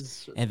dog ass,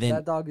 is and then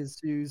that dog is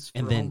used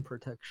and for then- home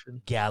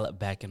protection. gallop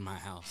back in my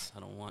house. I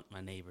don't want my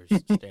neighbors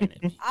staring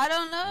at me. I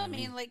don't know. You know I what I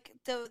mean, mean? like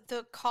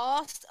the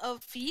cost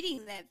of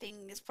feeding that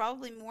thing is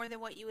probably more than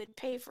what you would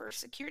pay for a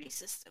security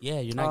system. Yeah,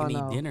 you're not Oh, gonna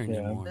eat no. dinner Yeah.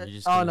 anymore. You're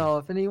just Oh gonna... no!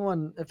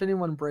 If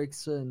anyone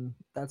breaks in,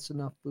 that's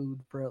enough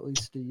food for at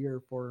least a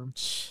year for him.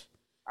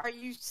 Are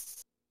you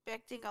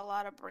expecting a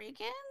lot of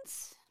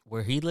break-ins?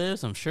 Where he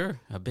lives, I'm sure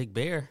a big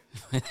bear.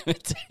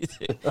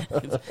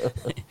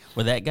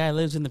 Where that guy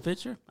lives in the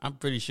picture, I'm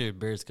pretty sure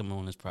bears come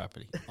on his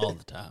property all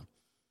the time.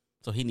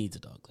 So he needs a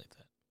dog like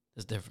that.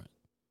 It's different.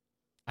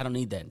 I don't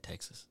need that in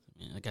Texas. I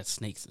mean, I got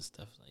snakes and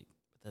stuff like,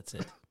 but that's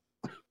it.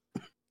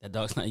 That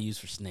dog's not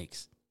used for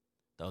snakes.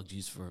 Dog's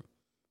used for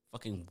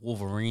fucking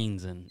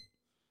wolverines and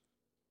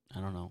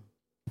I don't know.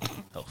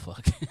 Oh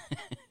fuck.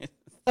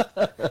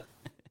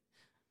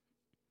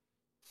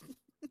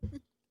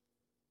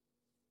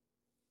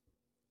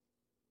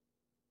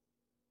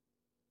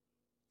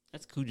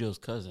 That's Cujo's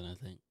cousin, I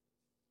think.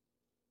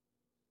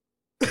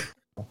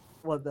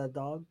 What, that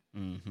dog?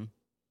 Mm-hmm.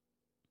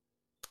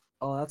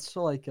 Oh, that's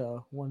like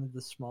one of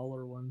the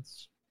smaller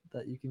ones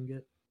that you can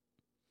get.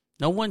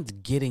 No one's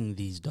getting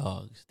these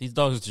dogs. These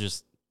dogs are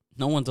just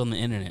no one's on the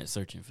internet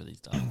searching for these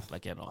dogs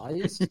like at all. I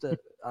used to.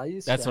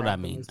 That's to what I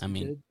have them mean. as a I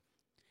mean, kid.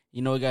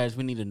 You know what, guys?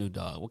 We need a new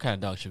dog. What kind of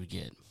dog should we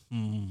get?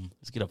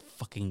 Let's get a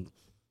fucking...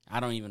 I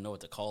don't even know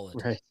what to call it.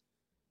 Right.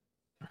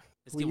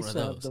 Let's We get one used of to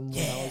have those. them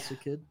when I was a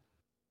kid.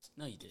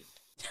 No, you did.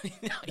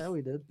 Yeah,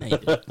 we did. No, you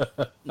did.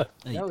 No, you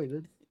Yeah, did. we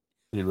did.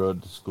 He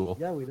rode to school.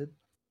 Yeah, we did.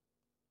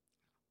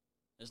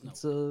 There's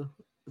no...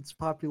 It's a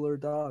popular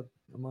dog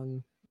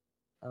among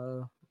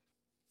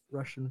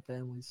Russian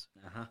families.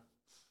 Uh-huh.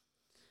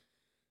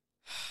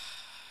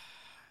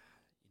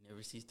 You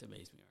never cease to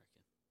amaze me,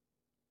 Arkin.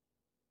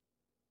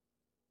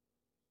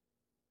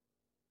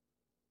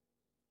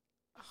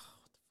 Oh,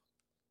 what the fuck?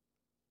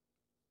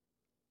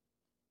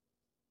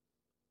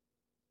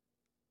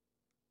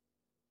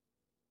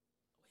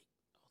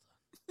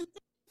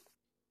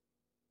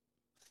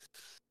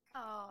 Wait, hold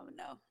on. Oh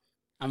no.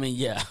 I mean,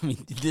 yeah. I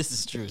mean, this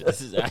is true.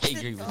 This is. I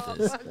agree with Oh,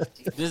 this. fuck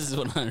you. This is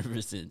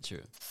 100% true.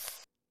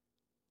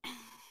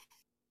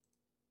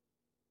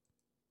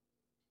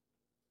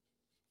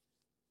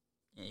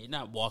 Yeah, you're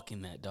not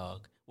walking that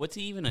dog. What's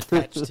he even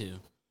attached to?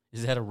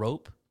 Is that a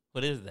rope?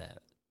 What is that?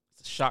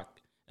 It's a shock.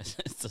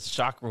 It's a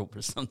shock rope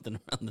or something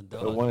around the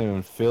I dog. won't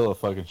even feel a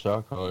fucking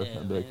shock collar.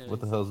 Yeah, I'd be like, man,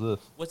 what the it's- hell's this?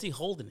 What's he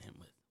holding him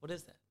with? What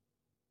is that?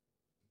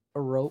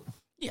 A rope.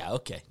 Yeah,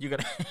 okay. You're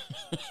gonna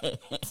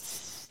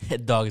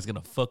that dog is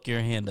gonna fuck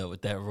your hand up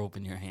with that rope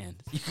in your hand.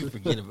 You can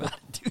forget about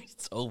it, dude.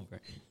 It's over.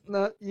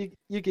 No, you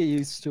get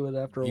used to it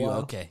after a You while.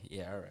 okay?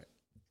 Yeah, all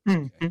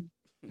right. Mhm.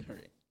 All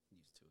right.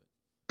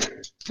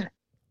 Used to it.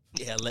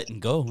 Yeah, letting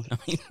go. I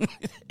mean,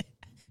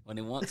 when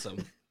he wants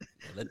something,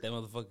 let that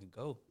motherfucker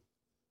go.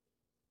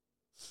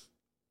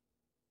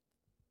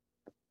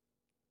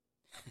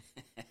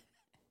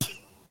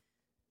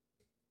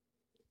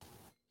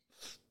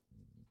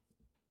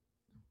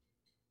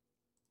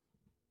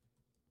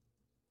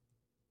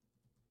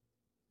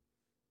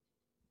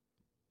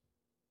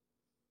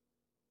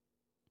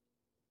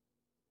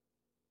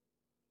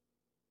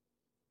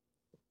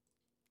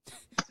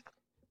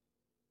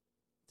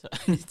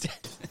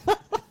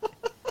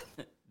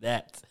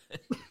 That.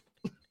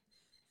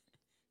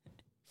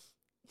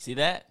 See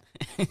that?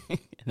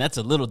 That's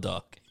a little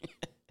dog.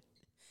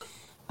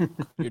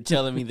 You're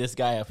telling me this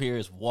guy up here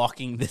is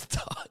walking this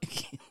dog?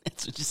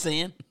 That's what you're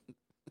saying?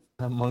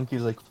 That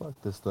monkey's like, fuck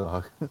this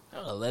dog.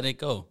 Oh, let it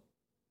go.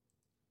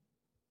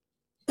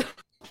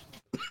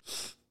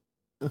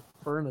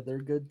 Berna, they're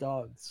good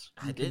dogs.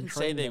 I You can didn't say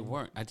train they them.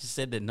 weren't. I just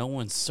said that no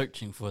one's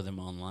searching for them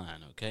online,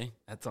 okay?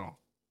 That's all.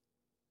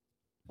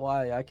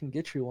 Why? I can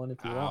get you one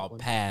if you I'll want one.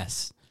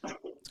 pass.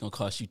 It's going to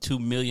cost you $2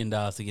 million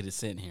to get it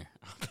sent here.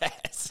 I'll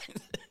pass.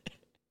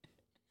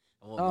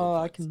 I won't go Oh,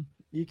 I for it. can.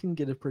 You can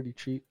get it pretty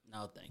cheap.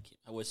 No, thank you.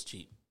 I was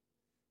cheap.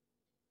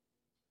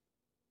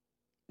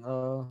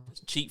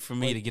 It's It's cheap for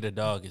me Like- to get a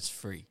dog. It's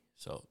free.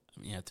 So, I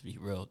mean, you have to be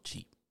real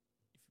cheap.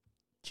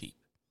 Cheap.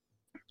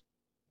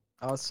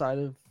 outside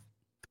of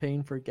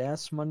paying for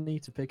gas money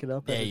to pick it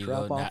up There at a you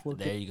go. drop off Now,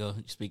 there you go.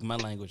 You're speaking my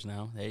language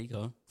now. There you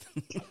go.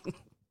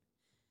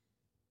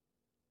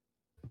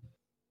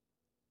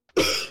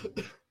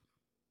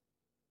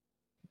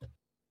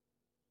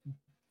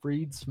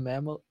 breeds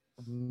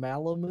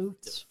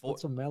Malamutes.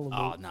 What's a Malamute?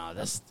 Oh, no.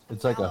 That's,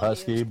 It's like a Oh,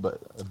 husky, yeah.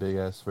 but a big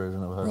ass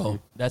version of a husky. bro,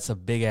 that's a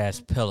big ass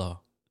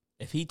pillow.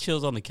 If he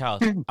chills on the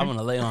couch, I'm going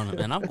to lay on him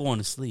and I'm going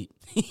to sleep.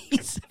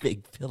 He's a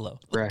big pillow.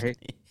 Right.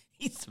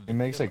 He's a It big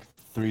makes pillow. like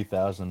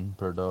 3,000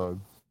 per dog.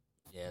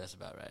 Yeah, that's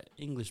about right.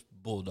 English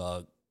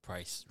bulldog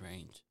price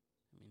range.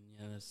 I mean,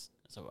 yeah, that's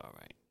about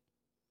right.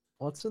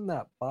 What's in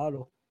that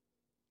bottle?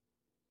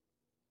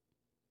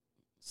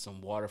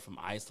 Some water from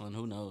Iceland.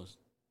 Who knows?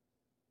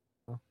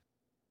 Huh.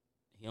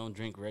 He don't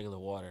drink regular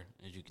water,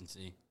 as you can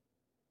see.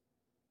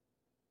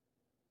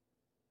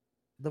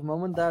 The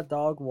moment that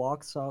dog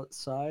walks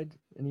outside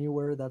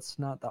anywhere that's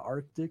not the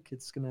Arctic,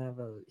 it's gonna have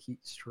a heat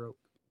stroke.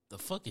 The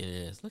fuck it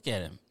is. Look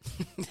at him.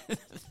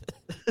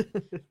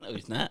 No,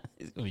 he's not.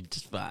 He's gonna be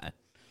just fine.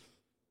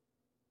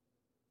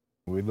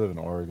 We live in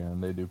Oregon.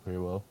 They do pretty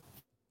well.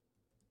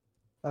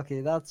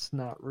 Okay, that's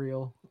not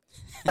real.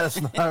 That's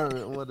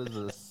not. What is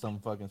this? Some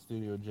fucking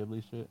Studio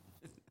Ghibli shit?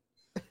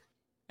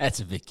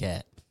 That's a big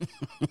cat.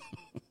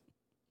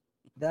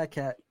 That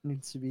cat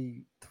needs to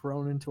be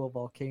thrown into a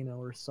volcano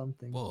or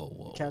something.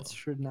 Whoa. Cats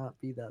should not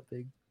be that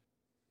big.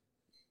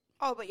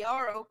 Oh, but y'all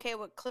are okay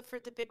with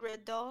Clifford the Big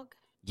Red Dog?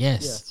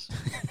 Yes.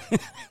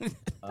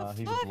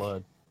 He's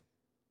blood.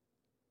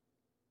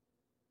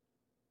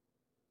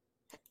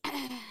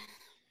 The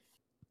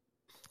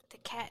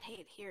cat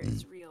hate here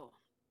is real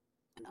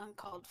and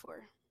uncalled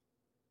for.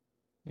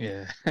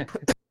 Yeah.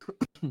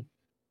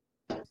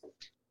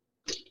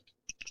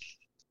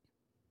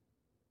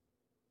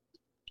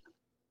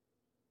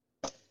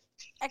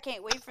 I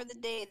can't wait for the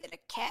day that a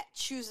cat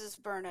chooses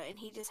Berna and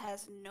he just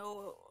has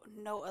no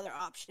other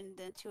option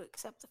than to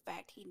accept the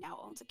fact he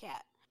now owns a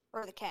cat.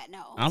 Or the cat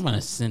now owns I'm him.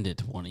 gonna send it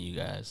to one of you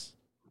guys.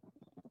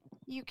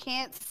 You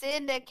can't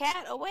send a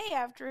cat away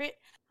after it.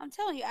 I'm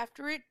telling you,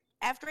 after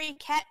a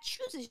cat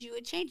chooses you,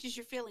 it changes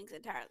your feelings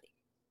entirely.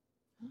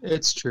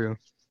 It's true.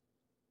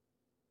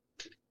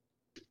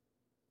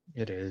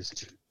 It is.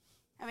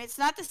 I mean, it's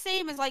not the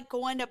same as like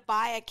going to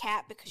buy a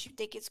cat because you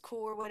think it's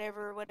cool or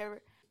whatever.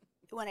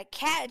 When a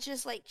cat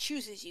just like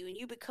chooses you and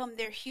you become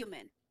their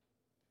human,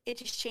 it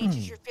just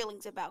changes your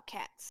feelings about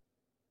cats.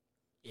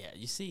 Yeah,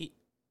 you see,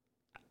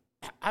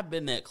 I've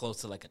been that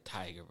close to like a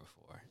tiger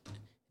before,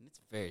 and it's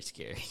very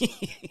scary.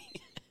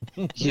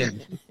 Yeah.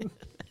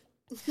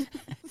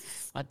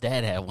 My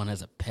dad had one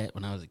as a pet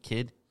when I was a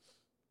kid.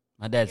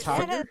 My dad's Your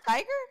dad had a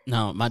tiger?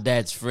 No, my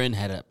dad's friend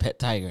had a pet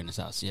tiger in his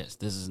house. Yes,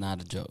 this is not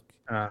a joke.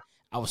 I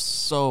was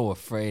so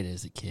afraid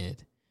as a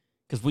kid.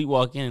 Because we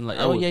walk in and like,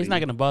 oh, yeah, he's not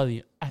going to bother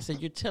you. I said,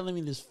 you're telling me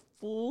this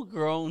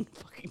full-grown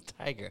fucking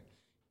tiger.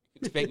 You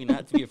expect me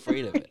not to be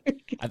afraid of it.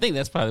 I think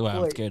that's probably why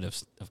I'm scared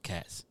of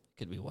cats.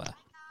 Could be why.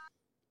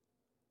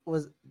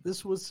 Was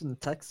in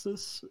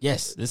Texas?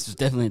 Yes, this was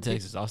definitely in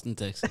Texas. Austin,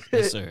 Texas.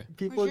 Yes, sir.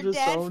 People Was your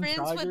just dad own friends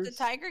tigers? with the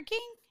Tiger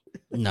King?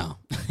 No.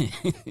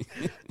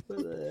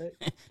 What the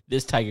heck?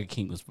 This Tiger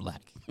King was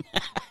black.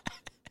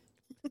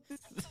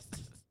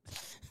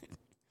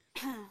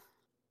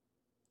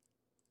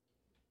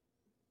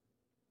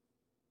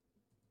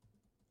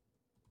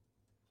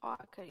 Oh,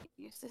 I could have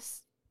used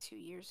this 2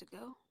 years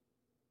ago.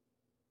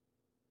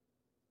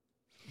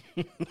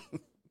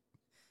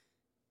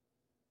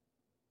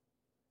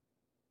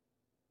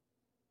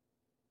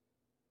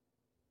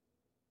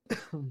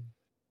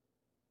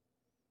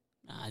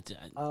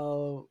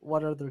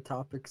 What other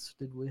topics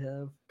did we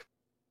have?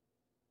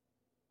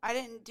 I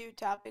didn't do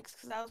topics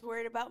because I was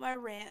worried about my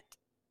rant.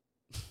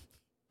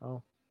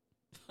 Oh,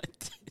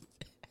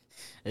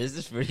 This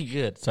is pretty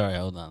good. Sorry,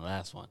 hold on.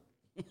 Last one.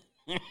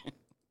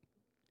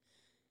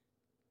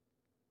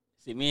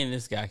 See, me and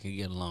this guy could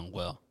get along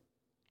well.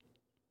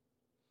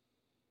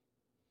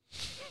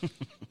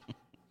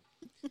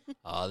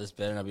 Oh, this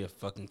better not be a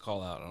fucking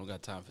call out. I don't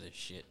got time for this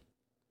shit.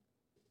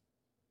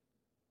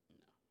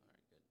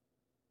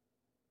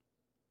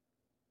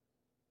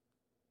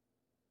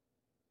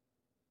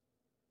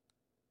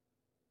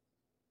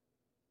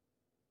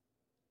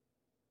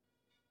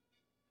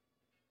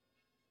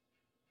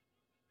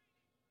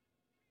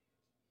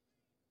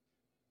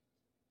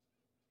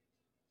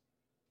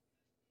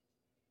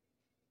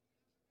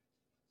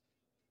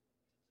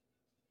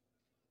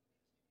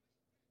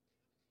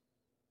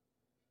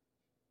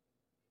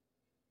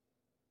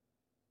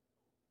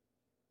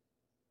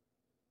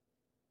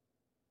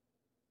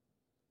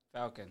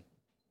 Falcon.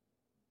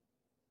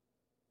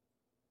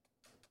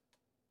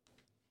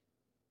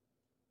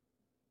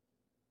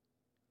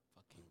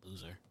 Fucking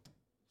loser.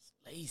 It's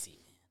lazy,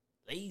 man.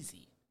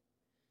 Lazy.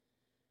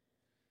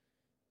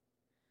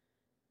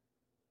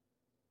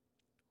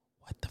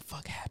 What the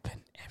fuck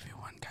happened?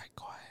 Everyone got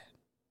quiet.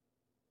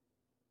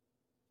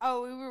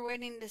 Oh, we were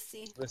waiting to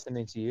see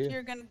Listening to if you. you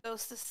were going to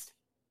ghost us.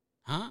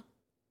 Huh?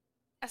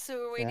 I said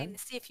we were waiting Yeah.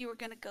 to see if you were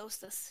going to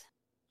ghost us.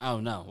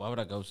 Oh, no. Why would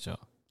I ghost y'all?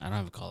 I don't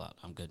have a call out.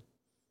 I'm good.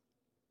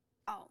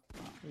 Oh.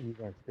 You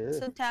guys did.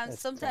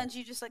 Sometimes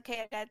you just like,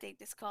 hey, I got to take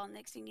this call.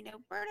 Next thing you know,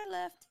 Berta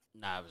left.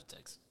 Nah, I was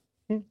Texas.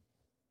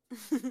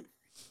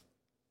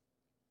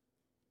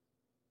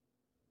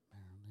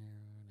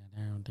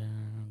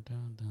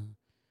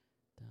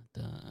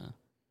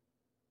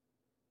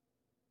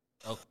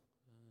 Oh.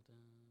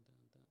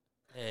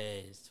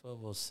 Hey, it's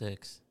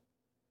 12:06.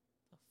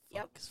 The fuck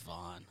Yep. is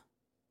Vaughn?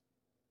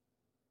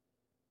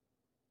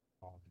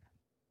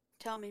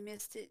 Tell me,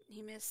 missed it.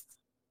 He missed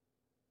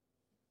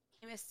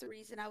the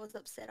reason I was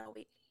upset all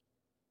week.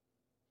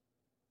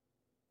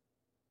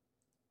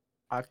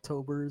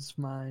 October's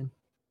mine.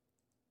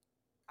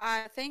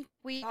 I think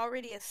we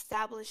already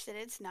established that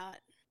it's not.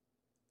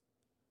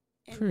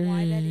 And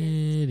why that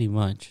is. Pretty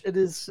much. It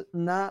is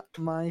not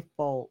my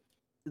fault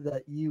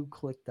that you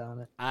clicked on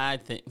it. I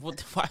think. Why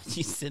did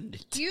you send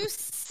it? You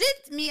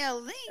sent me a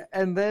link.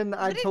 And then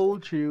I What did-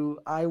 told you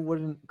I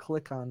wouldn't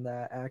click on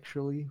that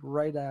actually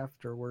right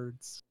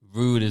afterwards.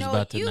 Rude is No,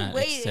 about to you not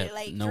waited accept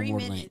like no 3 more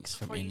minutes links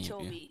from before you any of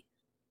told you. me.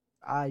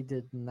 I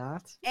did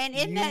not. And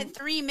in You- that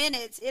 3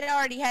 minutes, it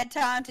already had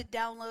time to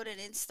download and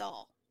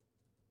install.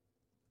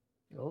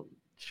 Well,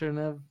 shouldn't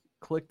have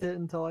clicked it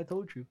until I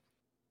told you.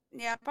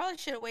 Yeah, I probably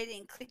should have waited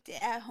and clicked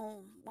it at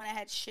home when I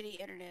had shitty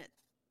internet.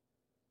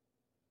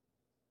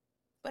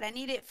 But I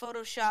needed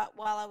Photoshop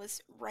while I was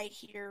right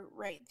here,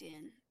 right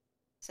then.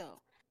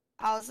 So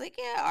I was like,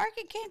 yeah,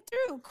 Arkin came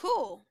through.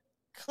 Cool.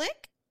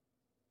 Click.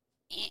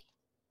 Eh.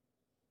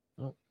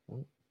 Oh,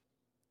 oh.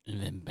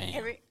 And then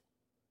bam.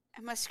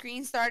 And my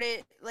screen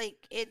started,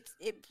 like, it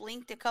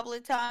blinked a couple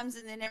of times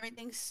and then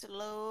everything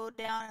slowed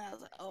down. And I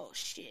was like, oh,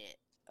 shit.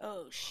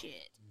 Oh,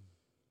 shit.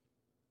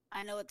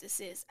 I know what this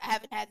is. I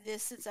haven't had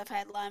this since I've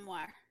had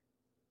LimeWire.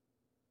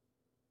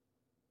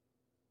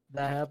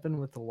 That happened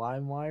with the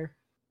LimeWire.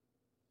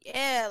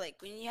 Yeah, like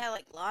when you had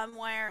like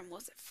LimeWire and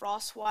was it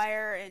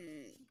FrostWire and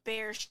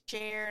Bear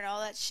Share and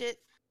all that shit.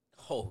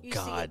 Oh You see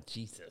God, it.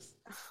 Jesus.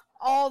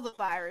 All the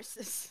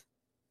viruses.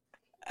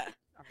 I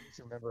just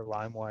remember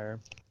LimeWire.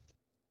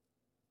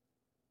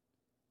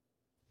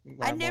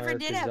 I never LimeWire,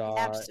 did have Kazaa,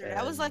 Napster.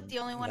 That was like and the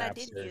only one I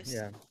did Napster. use.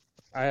 Yeah,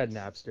 I had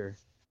Napster.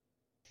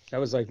 That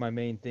was like my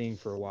main thing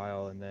for a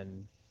while, and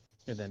then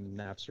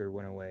Napster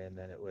went away, and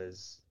then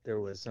there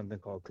was something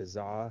called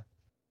Kazaa,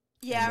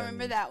 Yeah, And I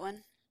remember then- that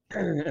one.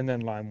 and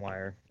then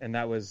LimeWire, and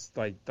that was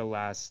like the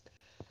last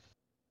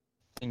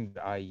thing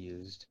that I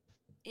used.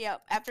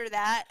 Yep. After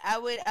that, I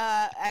would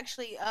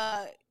actually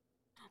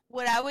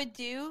what I would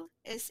do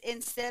is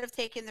instead of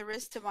taking the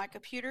risk to my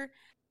computer,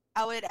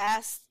 I would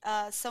ask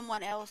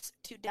someone else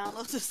to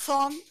download the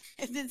song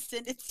and then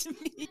send it to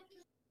me.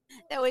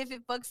 That way, if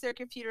it fucks their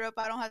computer up,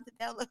 I don't have to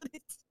download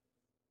it.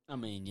 I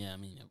mean, yeah. I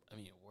mean,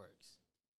 it